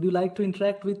Kadek, would you like to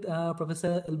interact with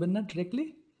Professor Elbanna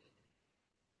directly?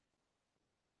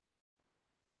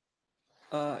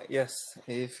 Yes,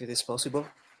 if it is possible.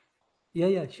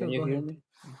 Yeah, sure. Can you Go hear ahead. me?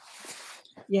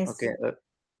 Yes. Okay.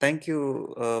 Thank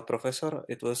you, Professor.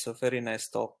 It was a very nice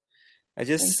talk. I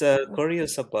just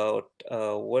curious about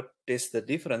what is the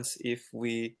difference if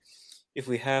we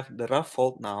have the rough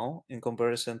fault now in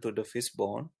comparison to the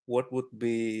fishbone. What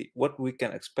we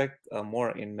can expect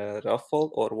more in the rough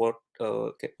fault, or what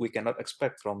we cannot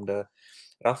expect from the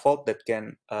rough fault that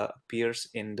can appears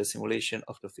in the simulation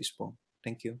of the fishbone.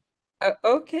 Thank you.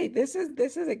 Okay, this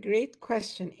is a great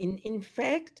question. In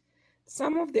fact,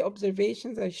 some of the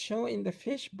observations I show in the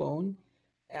fishbone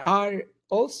are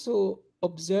also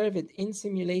observed in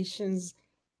simulations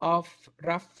of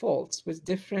rough faults with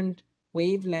different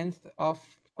wavelength of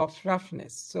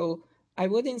roughness. So I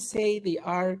wouldn't say they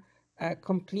are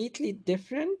completely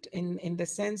different in the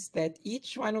sense that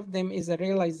each one of them is a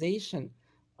realization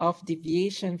of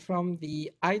deviation from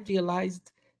the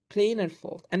idealized planar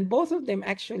fault. And both of them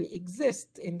actually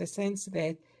exist in the sense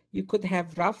that you could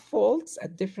have rough faults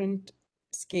at different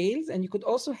scales, and you could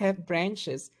also have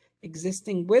branches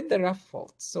existing with the rough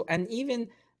faults. So, and even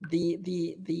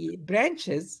the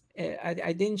branches,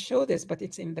 I didn't show this, but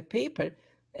it's in the paper,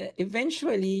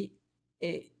 eventually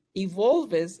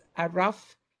evolves a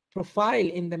rough profile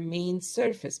in the main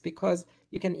surface, because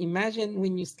you can imagine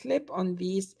when you slip on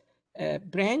these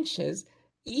branches,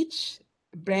 each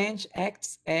branch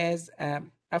acts as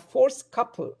a force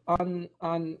couple on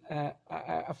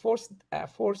a force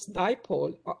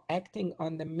dipole acting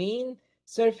on the main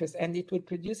surface, and it will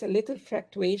produce a little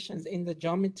fluctuations in the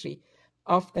geometry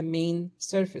of the main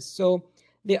surface. So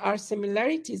there are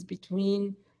similarities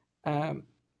between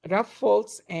rough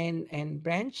faults and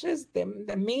branches.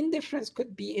 The main difference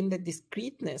could be in the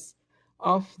discreteness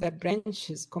of the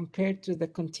branches compared to the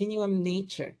continuum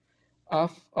nature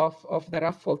of the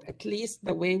rough fault, at least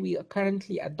the way we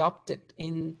currently adopt it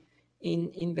in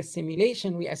the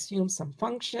simulation. We assume some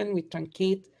function, we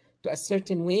truncate to a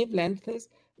certain wavelengths.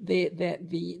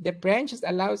 The branches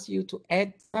allows you to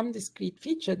add some discrete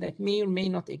feature that may or may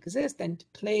not exist and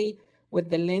play with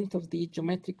the length of the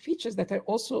geometric features that are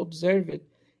also observed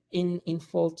in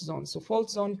fault zone. So fault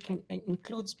zone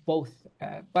includes both,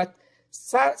 but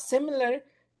similar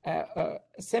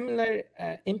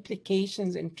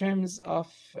implications in terms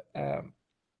of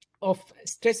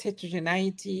stress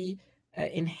heterogeneity,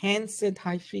 enhanced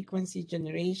high frequency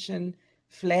generation,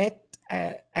 flat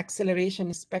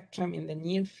acceleration spectrum in the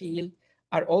near field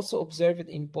are also observed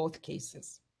in both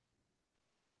cases.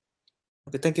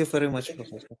 Okay, thank you very much,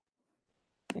 Professor.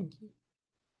 Thank you.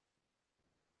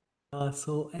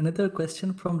 So another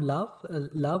question from Love.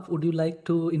 Love, would you like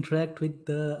to interact with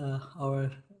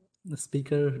our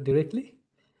speaker directly?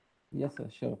 Yes, sir,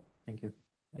 sure. Thank you.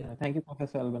 Thank you,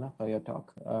 Professor Elbanna, for your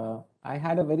talk. I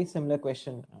had a very similar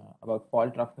question about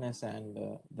fault roughness and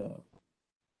the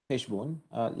fishbone.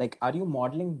 Like, are you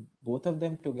modeling both of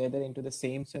them together into the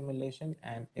same simulation?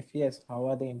 And if yes, how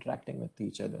are they interacting with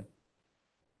each other?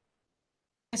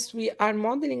 Yes, we are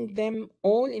modeling them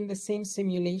all in the same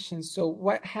simulation.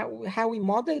 So how we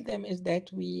model them is that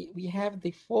we have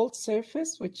the fault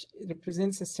surface, which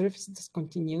represents a surface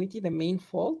discontinuity, the main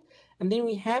fault. And then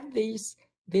we have this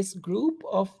group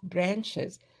of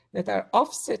branches that are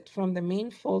offset from the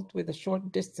main fault with a short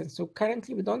distance. So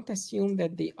currently we don't assume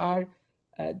that they are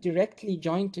directly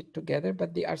jointed together,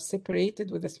 but they are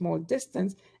separated with a small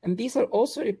distance. And these are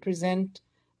also represent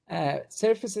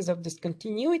surfaces of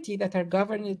discontinuity that are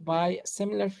governed by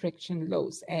similar friction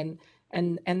laws, and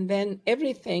then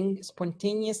everything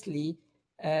spontaneously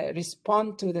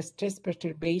respond to the stress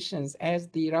perturbations as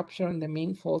the rupture on the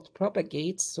main fault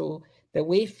propagates. So the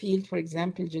wave field, for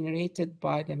example, generated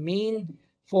by the main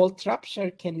fault rupture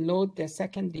can load the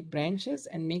secondary branches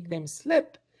and make them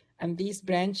slip. And these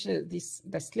branches,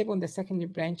 the slip on the secondary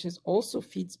branches also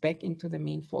feeds back into the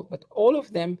main fault. But all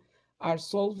of them are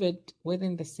solved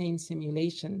within the same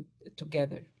simulation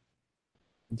together.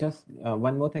 Just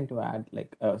one more thing to add,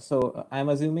 like, so I'm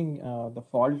assuming the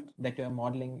fault that you're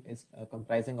modeling is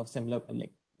comprising of similar,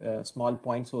 like, small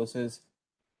point sources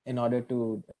in order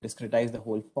to discretize the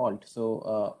whole fault.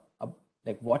 So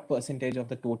like, what percentage of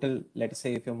the total, let's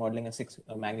say if you're modeling a 6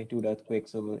 magnitude earthquake,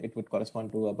 so it would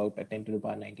correspond to about a 10 to the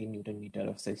power 19 Newton meter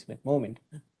of seismic moment.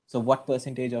 So what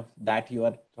percentage of that you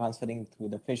are transferring through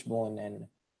the fishbone and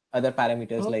other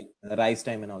parameters like rise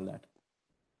time and all that?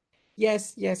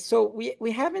 Yes. So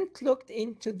we haven't looked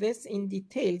into this in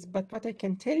details, but what I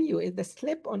can tell you is the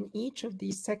slip on each of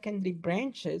these secondary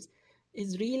branches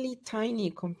is really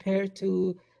tiny compared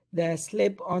to the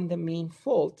slip on the main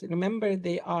fault. Remember,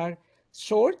 they are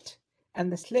short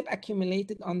and the slip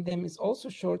accumulated on them is also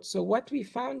short. So what we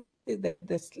found is that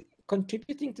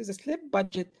contributing to the slip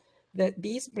budget, that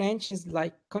these branches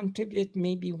like contribute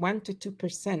maybe 1 to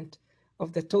 2%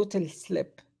 of the total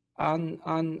slip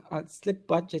on slip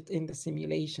budget in the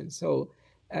simulation. So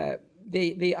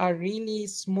they are really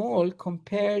small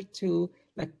compared to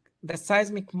like the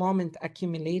seismic moment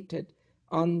accumulated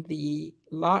on the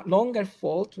longer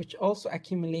fault, which also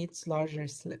accumulates larger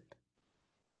slip.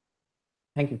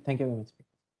 Thank you very much.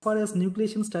 As far as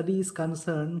nucleation study is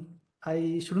concerned,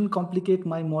 I shouldn't complicate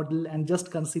my model and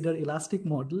just consider elastic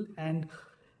model and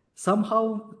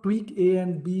somehow tweak A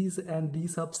and B's and D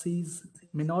sub C's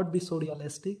may not be so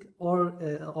realistic or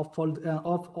of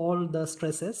all the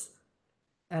stresses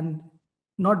and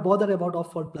not bother about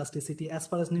off-fault plasticity as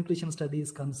far as nucleation study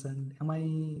is concerned. Am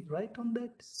I right on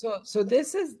that? So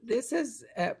this is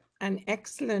an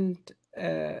excellent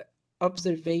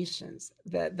observations.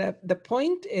 The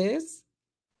point is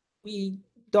we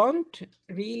don't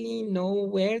really know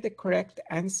where the correct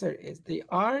answer is.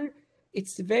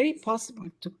 It's very possible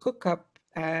to cook up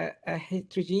a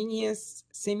heterogeneous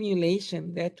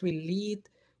simulation that will lead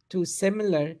to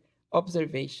similar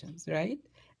observations, right?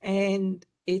 And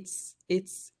it's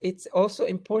also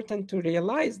important to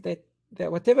realize that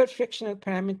whatever frictional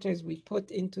parameters we put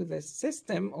into the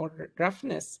system or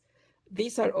roughness,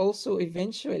 these are also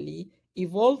eventually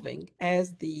evolving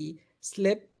as the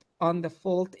slip on the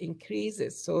fault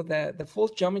increases. So the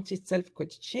fault geometry itself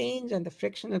could change and the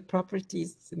frictional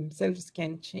properties themselves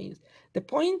can change. The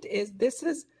point is, this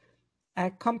is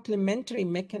a complementary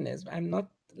mechanism. I'm not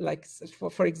like,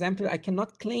 for example, I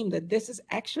cannot claim that this is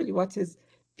actually what is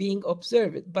being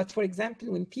observed. But for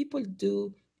example, when people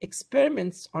do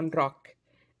experiments on rock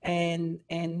and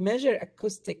measure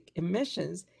acoustic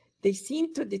emissions, they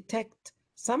seem to detect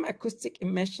some acoustic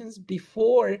emissions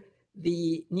before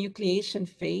the nucleation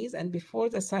phase and before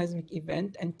the seismic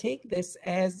event, and take this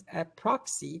as a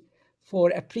proxy for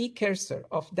a precursor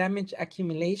of damage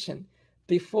accumulation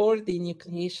before the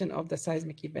nucleation of the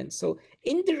seismic event. So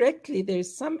indirectly,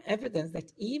 there's some evidence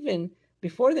that even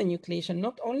before the nucleation,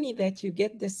 not only that you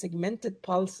get this segmented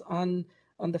pulse on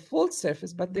the fault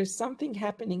surface, but there's something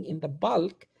happening in the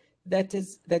bulk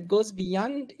that goes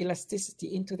beyond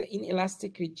elasticity into the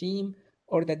inelastic regime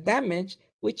or the damage,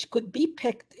 which could be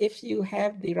picked if you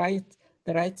have the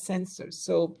right sensors.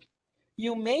 So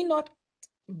you may not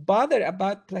bother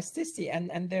about plasticity,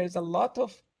 and there's a lot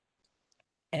of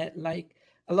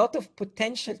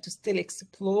potential to still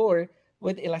explore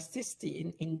with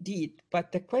elasticity indeed.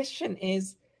 But the question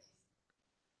is,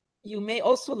 you may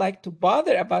also like to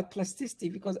bother about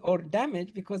plasticity or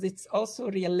damage because it's also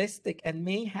realistic and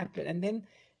may happen. And then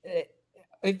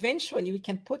eventually we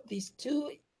can put these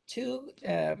two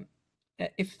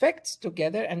effects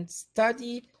together and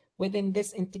study within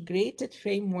this integrated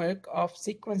framework of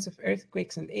sequence of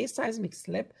earthquakes and aseismic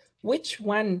slip, which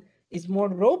one is more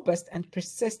robust and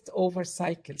persists over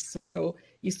cycles. So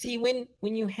you see,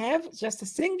 when you have just a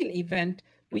single event,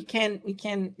 we can,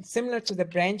 similar to the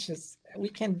branches, we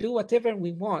can do whatever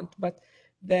we want, but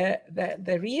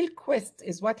the real quest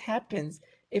is what happens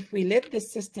if we let the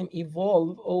system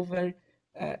evolve over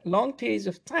long periods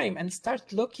of time and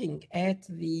start looking at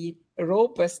the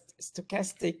robust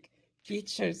stochastic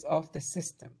features of the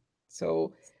system.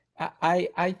 So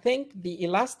I think the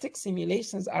elastic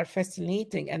simulations are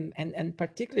fascinating, and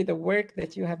particularly the work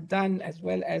that you have done, as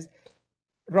well as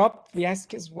Rob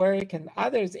Vyaski's work and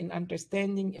others in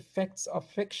understanding effects of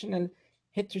frictional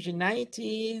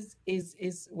heterogeneities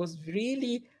was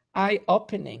really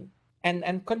eye-opening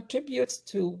and contributes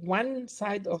to one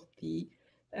side of the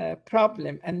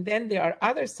problem. And then there are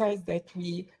other sides that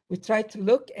we try to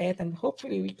look at, and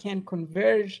hopefully we can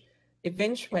converge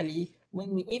eventually when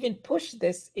we even push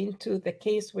this into the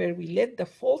case where we let the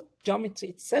fault geometry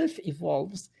itself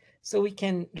evolves, so we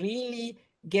can really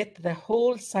get the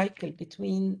whole cycle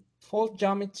between fault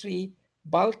geometry,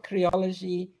 bulk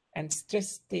rheology, and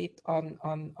stress state on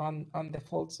the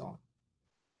fault zone.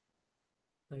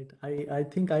 Right. I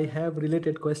think I have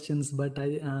related questions, but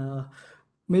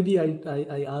maybe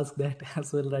I ask that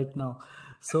as well right now.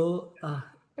 So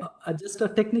just a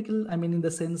technical, I mean, in the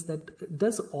sense that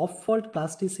does off-fault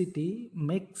plasticity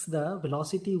makes the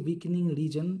velocity weakening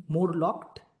region more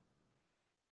locked?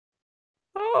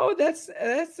 Oh, that's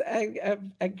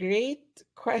a great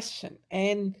question.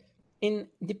 And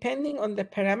depending on the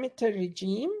parameter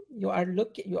regime you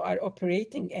are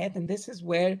operating at, and this is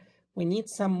where we need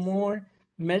some more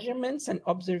measurements and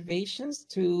observations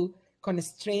to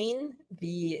constrain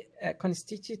the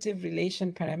constitutive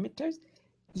relation parameters.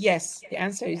 Yes, the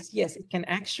answer is yes. It can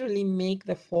actually make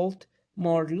the fault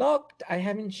more locked. I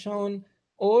haven't shown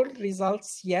all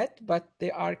results yet, but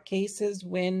there are cases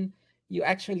when you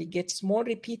actually get small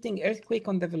repeating earthquake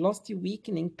on the velocity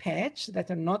weakening patch that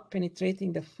are not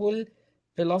penetrating the full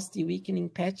velocity weakening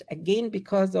patch. Again,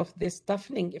 because of this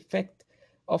toughening effect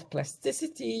of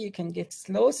plasticity, you can get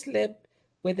slow slip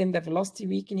within the velocity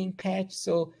weakening patch.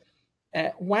 So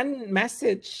one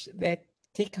message that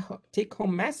take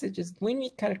home message is, when we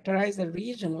characterize a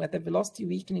region with a velocity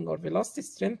weakening or velocity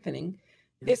strengthening,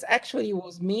 this actually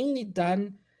was mainly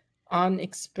done on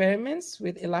experiments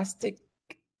with elastic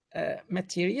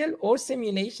material or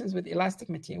simulations with elastic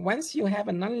material. Once you have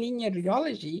a nonlinear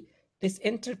rheology, this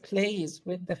interplays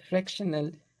with the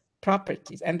frictional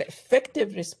properties, and the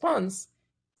effective response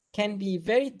can be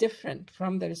very different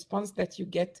from the response that you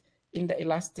get in the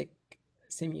elastic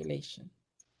simulation.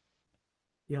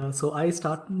 Yeah, so I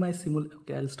started my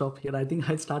okay, I'll stop here. I think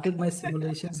I started my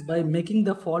simulations by making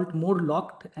the fault more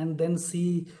locked and then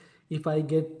see if I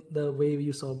get the wave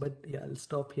you saw. But yeah, I'll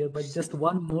stop here. But just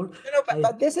one more.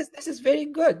 But this is very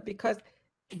good, because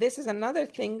this is another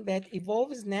thing that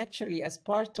evolves naturally as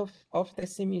part of the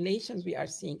simulations we are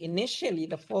seeing. Initially,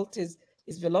 the fault is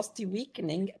velocity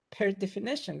weakening per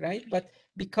definition, right? But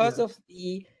because of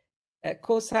the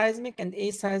co-seismic and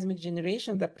aseismic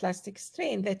generation, the plastic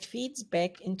strain that feeds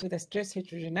back into the stress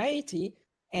heterogeneity,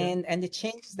 and it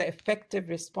changes the effective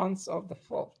response of the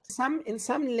fault. In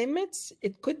some limits,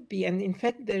 it could be, and in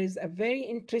fact, there is a very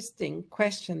interesting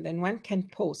question that one can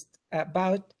post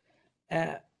about,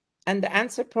 and the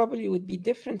answer probably would be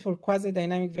different for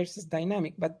quasi-dynamic versus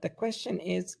dynamic, but the question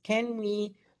is, can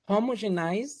we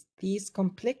homogenize these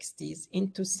complexities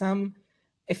into some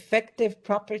effective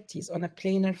properties on a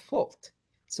planar fault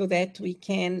so that we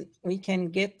can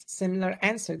get similar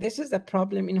answer? This is a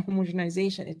problem in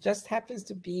homogenization. It just happens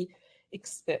to be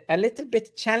a little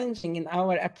bit challenging in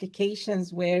our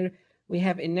applications where we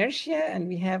have inertia and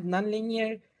we have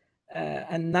nonlinear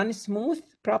and non-smooth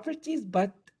properties,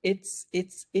 but it's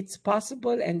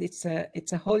possible, and it's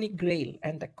a holy grail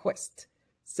and a quest.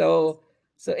 So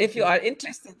if you are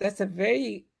interested, that's a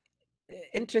very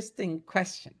interesting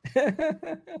question.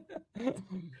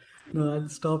 No, I'll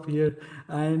stop here.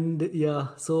 And yeah,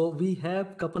 so we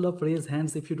have couple of raised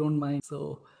hands if you don't mind.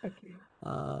 So Okay.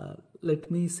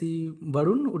 let me see.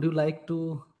 Varun, would you like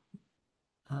to?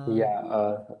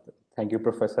 Thank you,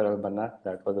 Professor Elbanna.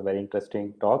 That was a very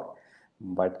interesting talk,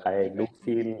 but I do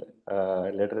feel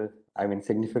a little,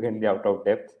 significantly out of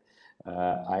depth.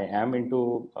 I am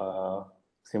into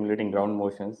simulating ground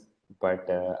motions, but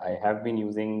I have been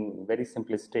using very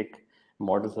simplistic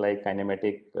models like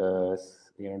kinematic,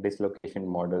 dislocation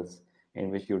models, in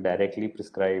which you directly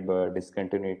prescribe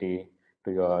discontinuity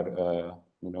to your,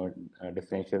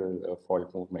 differential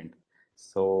fault movement.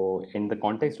 So, in the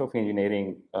context of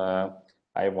engineering,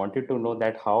 I wanted to know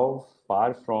that how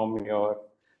far from your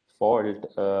fault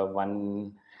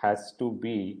one has to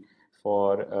be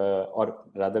for, or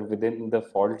rather within the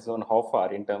fault zone, how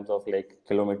far in terms of like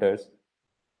kilometers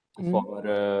for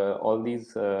all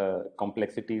these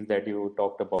complexities that you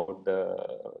talked about, the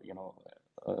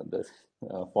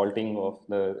faulting of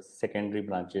the secondary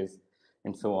branches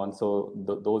and so on. So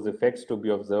those effects to be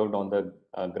observed on the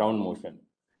ground motion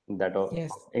that of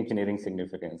Yes. engineering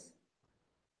significance.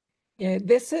 Yeah,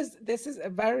 this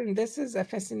is a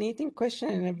fascinating question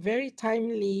and a very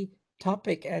timely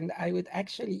topic, and I would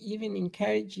actually even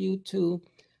encourage you to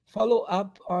follow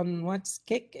up on what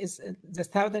SCIC is, the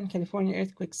Southern California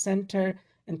Earthquake Center,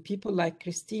 and people like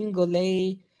Christine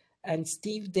Golay and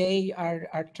Steve Day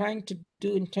are trying to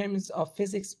do in terms of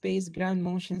physics-based ground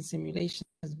motion simulations.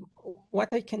 What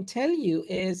I can tell you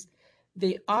is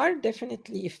there are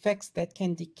definitely effects that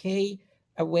can decay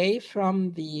away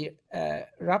from the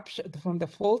rupture, from the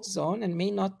fault zone, and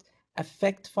may not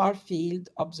affect far field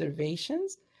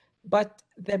observations. But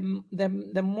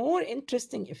the more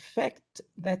interesting effect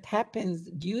that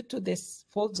happens due to this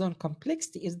fault zone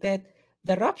complexity is that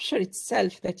the rupture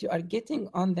itself that you are getting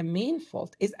on the main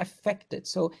fault is affected.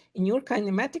 So in your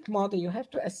kinematic model, you have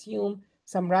to assume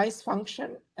some rise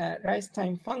function, rise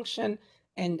time function,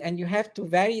 and you have to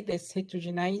vary this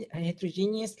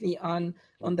heterogeneously on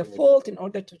the fault in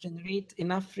order to generate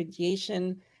enough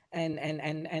radiation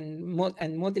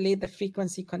and modulate the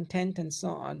frequency content and so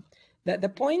on. The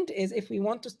point is, if we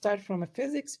want to start from a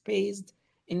physics-based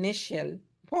initial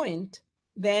point,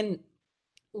 then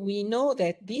we know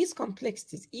that these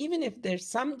complexities, even if there's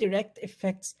some direct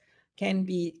effects, can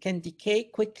decay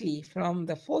quickly from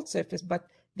the fault surface, but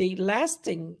the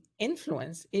lasting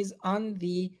influence is on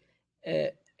the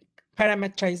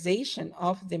parametrization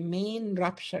of the main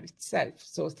rupture itself.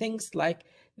 So things like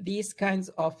these kinds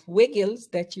of wiggles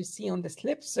that you see on the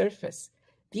slip surface,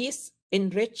 this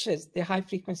enriches the high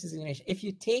frequency simulation. If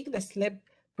you take the slip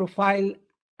profile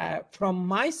from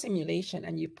my simulation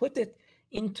and you put it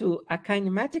into a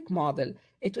kinematic model,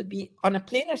 it would be on a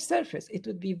planar surface. It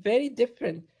would be very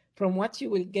different from what you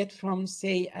will get from,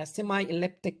 say, a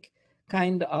semi-elliptic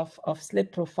kind of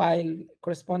slip profile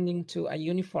corresponding to a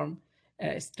uniform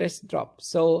stress drop.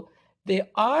 So there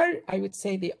are, I would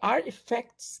say, there are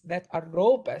effects that are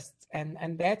robust,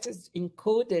 and that is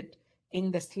encoded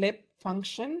in the slip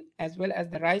function as well as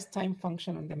the rise time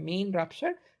function on the main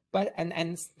rupture, but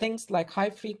and things like high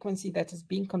frequency that is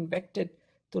being convected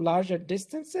to larger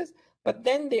distances. But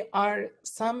then there are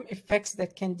some effects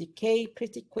that can decay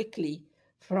pretty quickly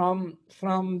from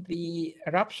the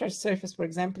rupture surface. For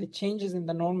example, changes in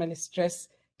the normal stress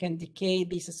can decay.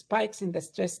 These spikes in the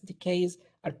stress decays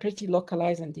are pretty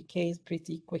localized and decays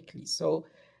pretty quickly. So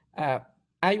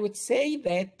I would say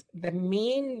that the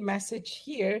main message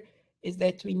here is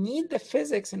that we need the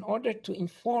physics in order to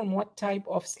inform what type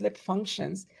of slip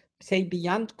functions, say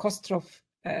beyond Kostrov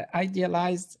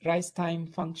idealized rise time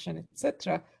function,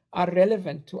 etc., are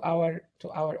relevant to our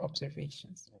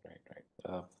observations.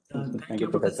 Right. Thank you,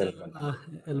 Professor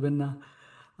Elbanna.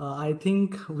 I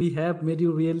think we have made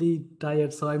you really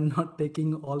tired, so I'm not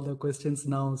taking all the questions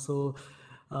now. So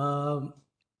I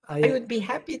would be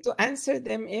happy to answer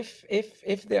them if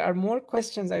there are more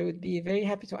questions. I would be very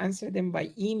happy to answer them by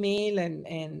email,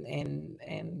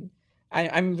 and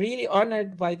I'm really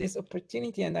honored by this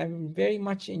opportunity, and I'm very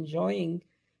much enjoying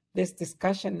this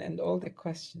discussion and all the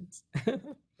questions.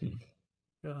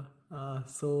 Yeah.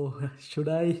 So should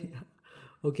I?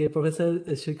 Okay, Professor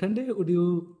Shrikande, would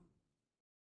you?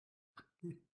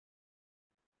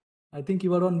 I think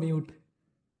you are on mute.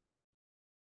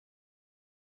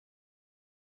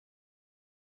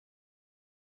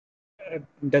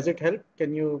 Does it help?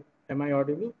 Am I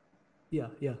audible? Yeah,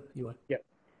 you are.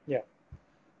 Yeah.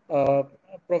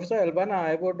 Professor Elbanna,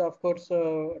 I would of course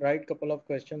write a couple of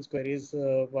queries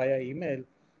via email,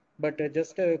 but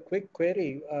just a quick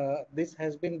query. This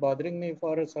has been bothering me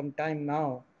for some time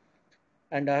now,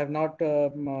 and I have not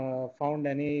found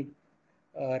any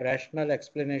rational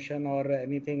explanation or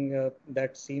anything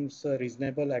that seems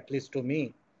reasonable, at least to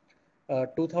me.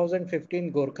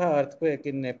 2015 Gorkha earthquake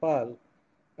in Nepal,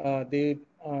 there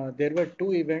were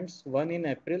two events, one in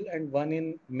April and one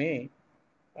in May,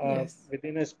 Yes.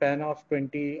 within a span of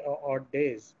 20 odd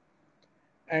days.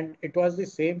 And it was the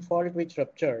same fault which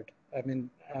ruptured,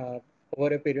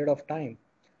 over a period of time.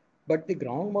 But the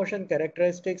ground motion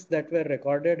characteristics that were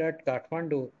recorded at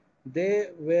Kathmandu,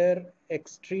 they were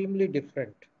extremely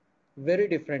different, very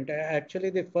different. Actually,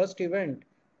 the first event,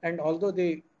 and although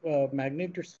the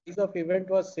magnitude size of event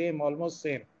was same, almost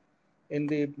same, in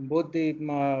both the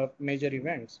major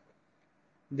events,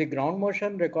 the ground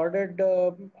motion recorded,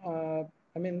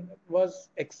 was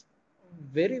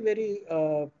very,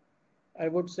 I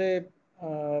would say,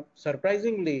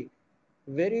 surprisingly,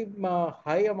 very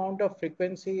high amount of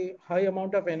frequency, high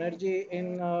amount of energy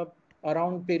in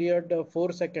around period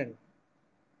 4 seconds.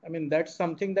 I mean, that's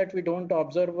something that we don't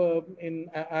observe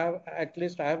at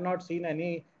least I have not seen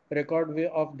any record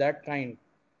of that kind.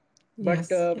 But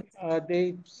Yes.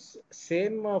 the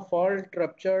same fault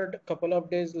ruptured a couple of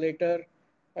days later,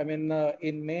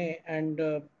 in May, and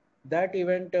that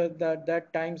event,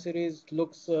 that time series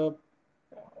looks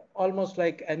almost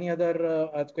like any other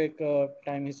earthquake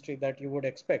time history that you would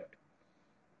expect.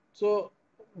 So,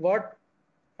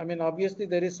 obviously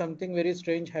there is something very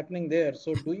strange happening there.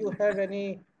 So, do you have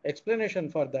any explanation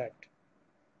for that?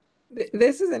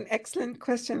 This is an excellent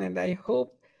question, and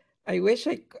I wish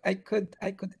I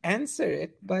could answer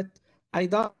it, but I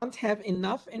don't have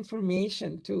enough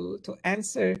information to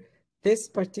answer this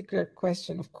particular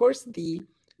question. Of course, the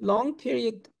long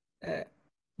period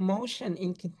motion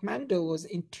in Kathmandu was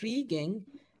intriguing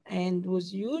and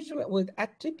was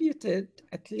attributed,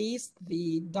 at least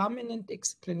the dominant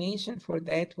explanation for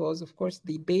that was, of course,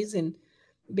 the basin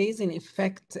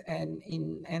effect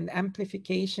and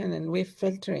amplification and wave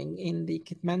filtering in the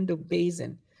Kathmandu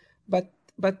basin. But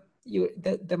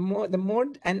the more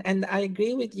and I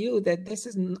agree with you that this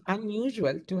is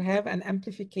unusual to have an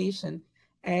amplification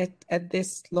at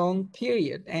this long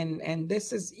period, and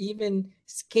this is even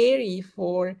scary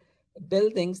for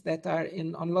buildings that are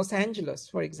on Los Angeles,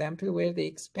 for example, where they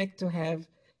expect to have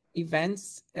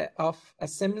events of a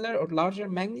similar or larger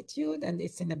magnitude, and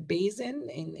it's in a basin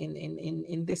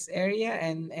in this area,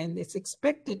 and it's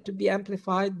expected to be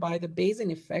amplified by the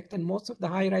basin effect, and most of the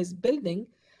high-rise building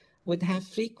would have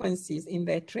frequencies in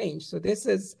that range. So this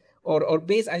is, or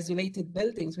base isolated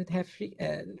buildings would have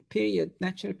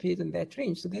natural period in that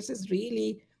range. So this is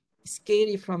really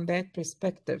scary from that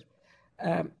perspective.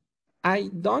 I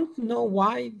don't know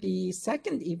why the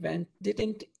second event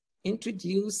didn't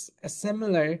introduce a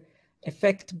similar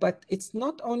effect, but it's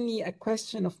not only a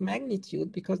question of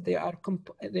magnitude, because there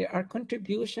are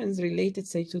contributions related,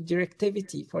 say, to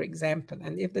directivity, for example.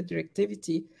 And if the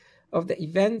directivity of the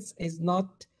events is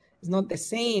not the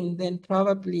same, then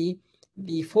probably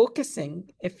the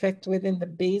focusing effect within the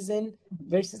basin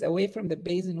versus away from the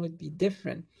basin would be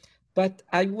different. But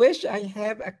I wish I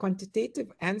have a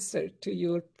quantitative answer to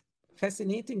your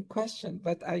fascinating question,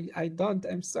 but I don't,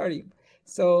 I'm sorry.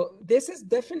 So this is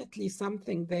definitely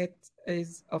something that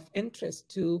is of interest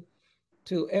to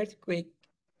earthquake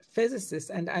physicists.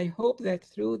 And I hope that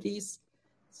through these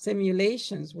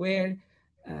simulations where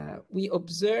we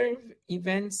observe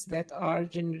events that are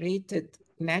generated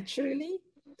naturally,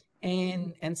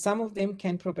 and some of them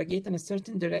can propagate in a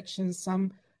certain direction,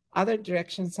 some other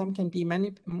directions, some can be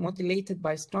modulated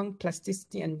by strong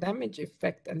plasticity and damage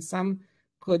effect, and some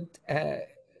could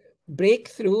break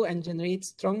through and generate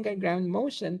stronger ground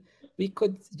motion. We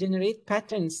could generate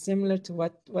patterns similar to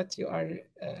what you are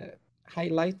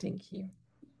highlighting here.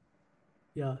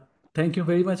 Yeah, thank you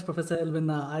very much, Professor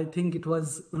Elbanna. I think it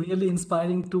was really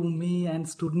inspiring to me and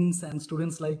students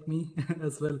like me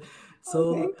as well.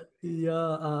 So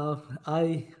yeah,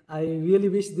 I really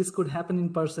wish this could happen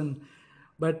in person.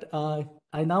 But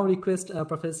I now request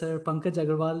Professor Pankaj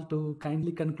Agarwal to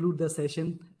kindly conclude the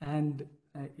session, and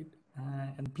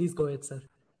please go ahead, sir.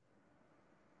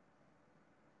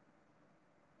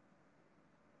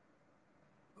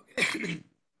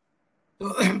 So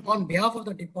on behalf of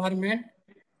the department,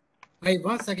 I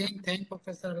once again thank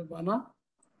Professor Elbanna.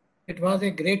 It was a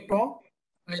great talk.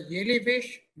 I really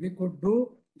wish we could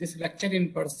do this lecture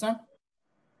in person.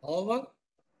 However,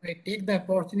 I take the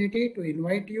opportunity to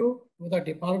invite you to the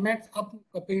department's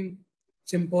upcoming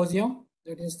symposium,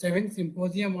 that is 7th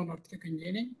symposium on earthquake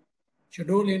engineering,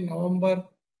 scheduled in November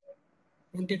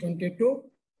 2022.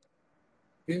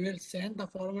 We will send the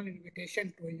formal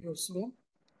invitation to you soon.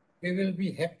 We will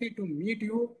be happy to meet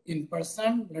you in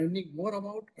person, learning more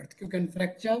about earthquake and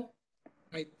fracture.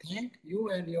 I thank you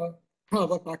and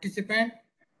our participant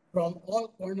from all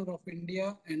corners of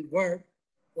India and world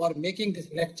for making this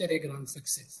lecture a grand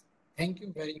success. Thank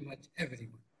you very much,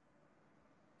 everyone.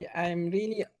 I'm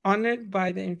really honored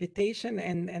by the invitation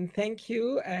and thank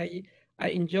you. I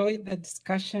enjoyed the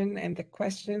discussion and the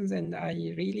questions, and I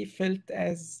really felt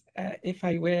as if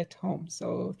I were at home.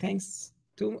 So thanks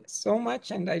so much,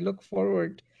 and I look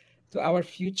forward to our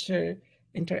future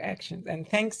interactions. And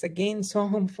thanks again,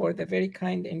 Soham, for the very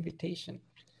kind invitation.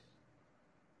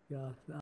 Yeah.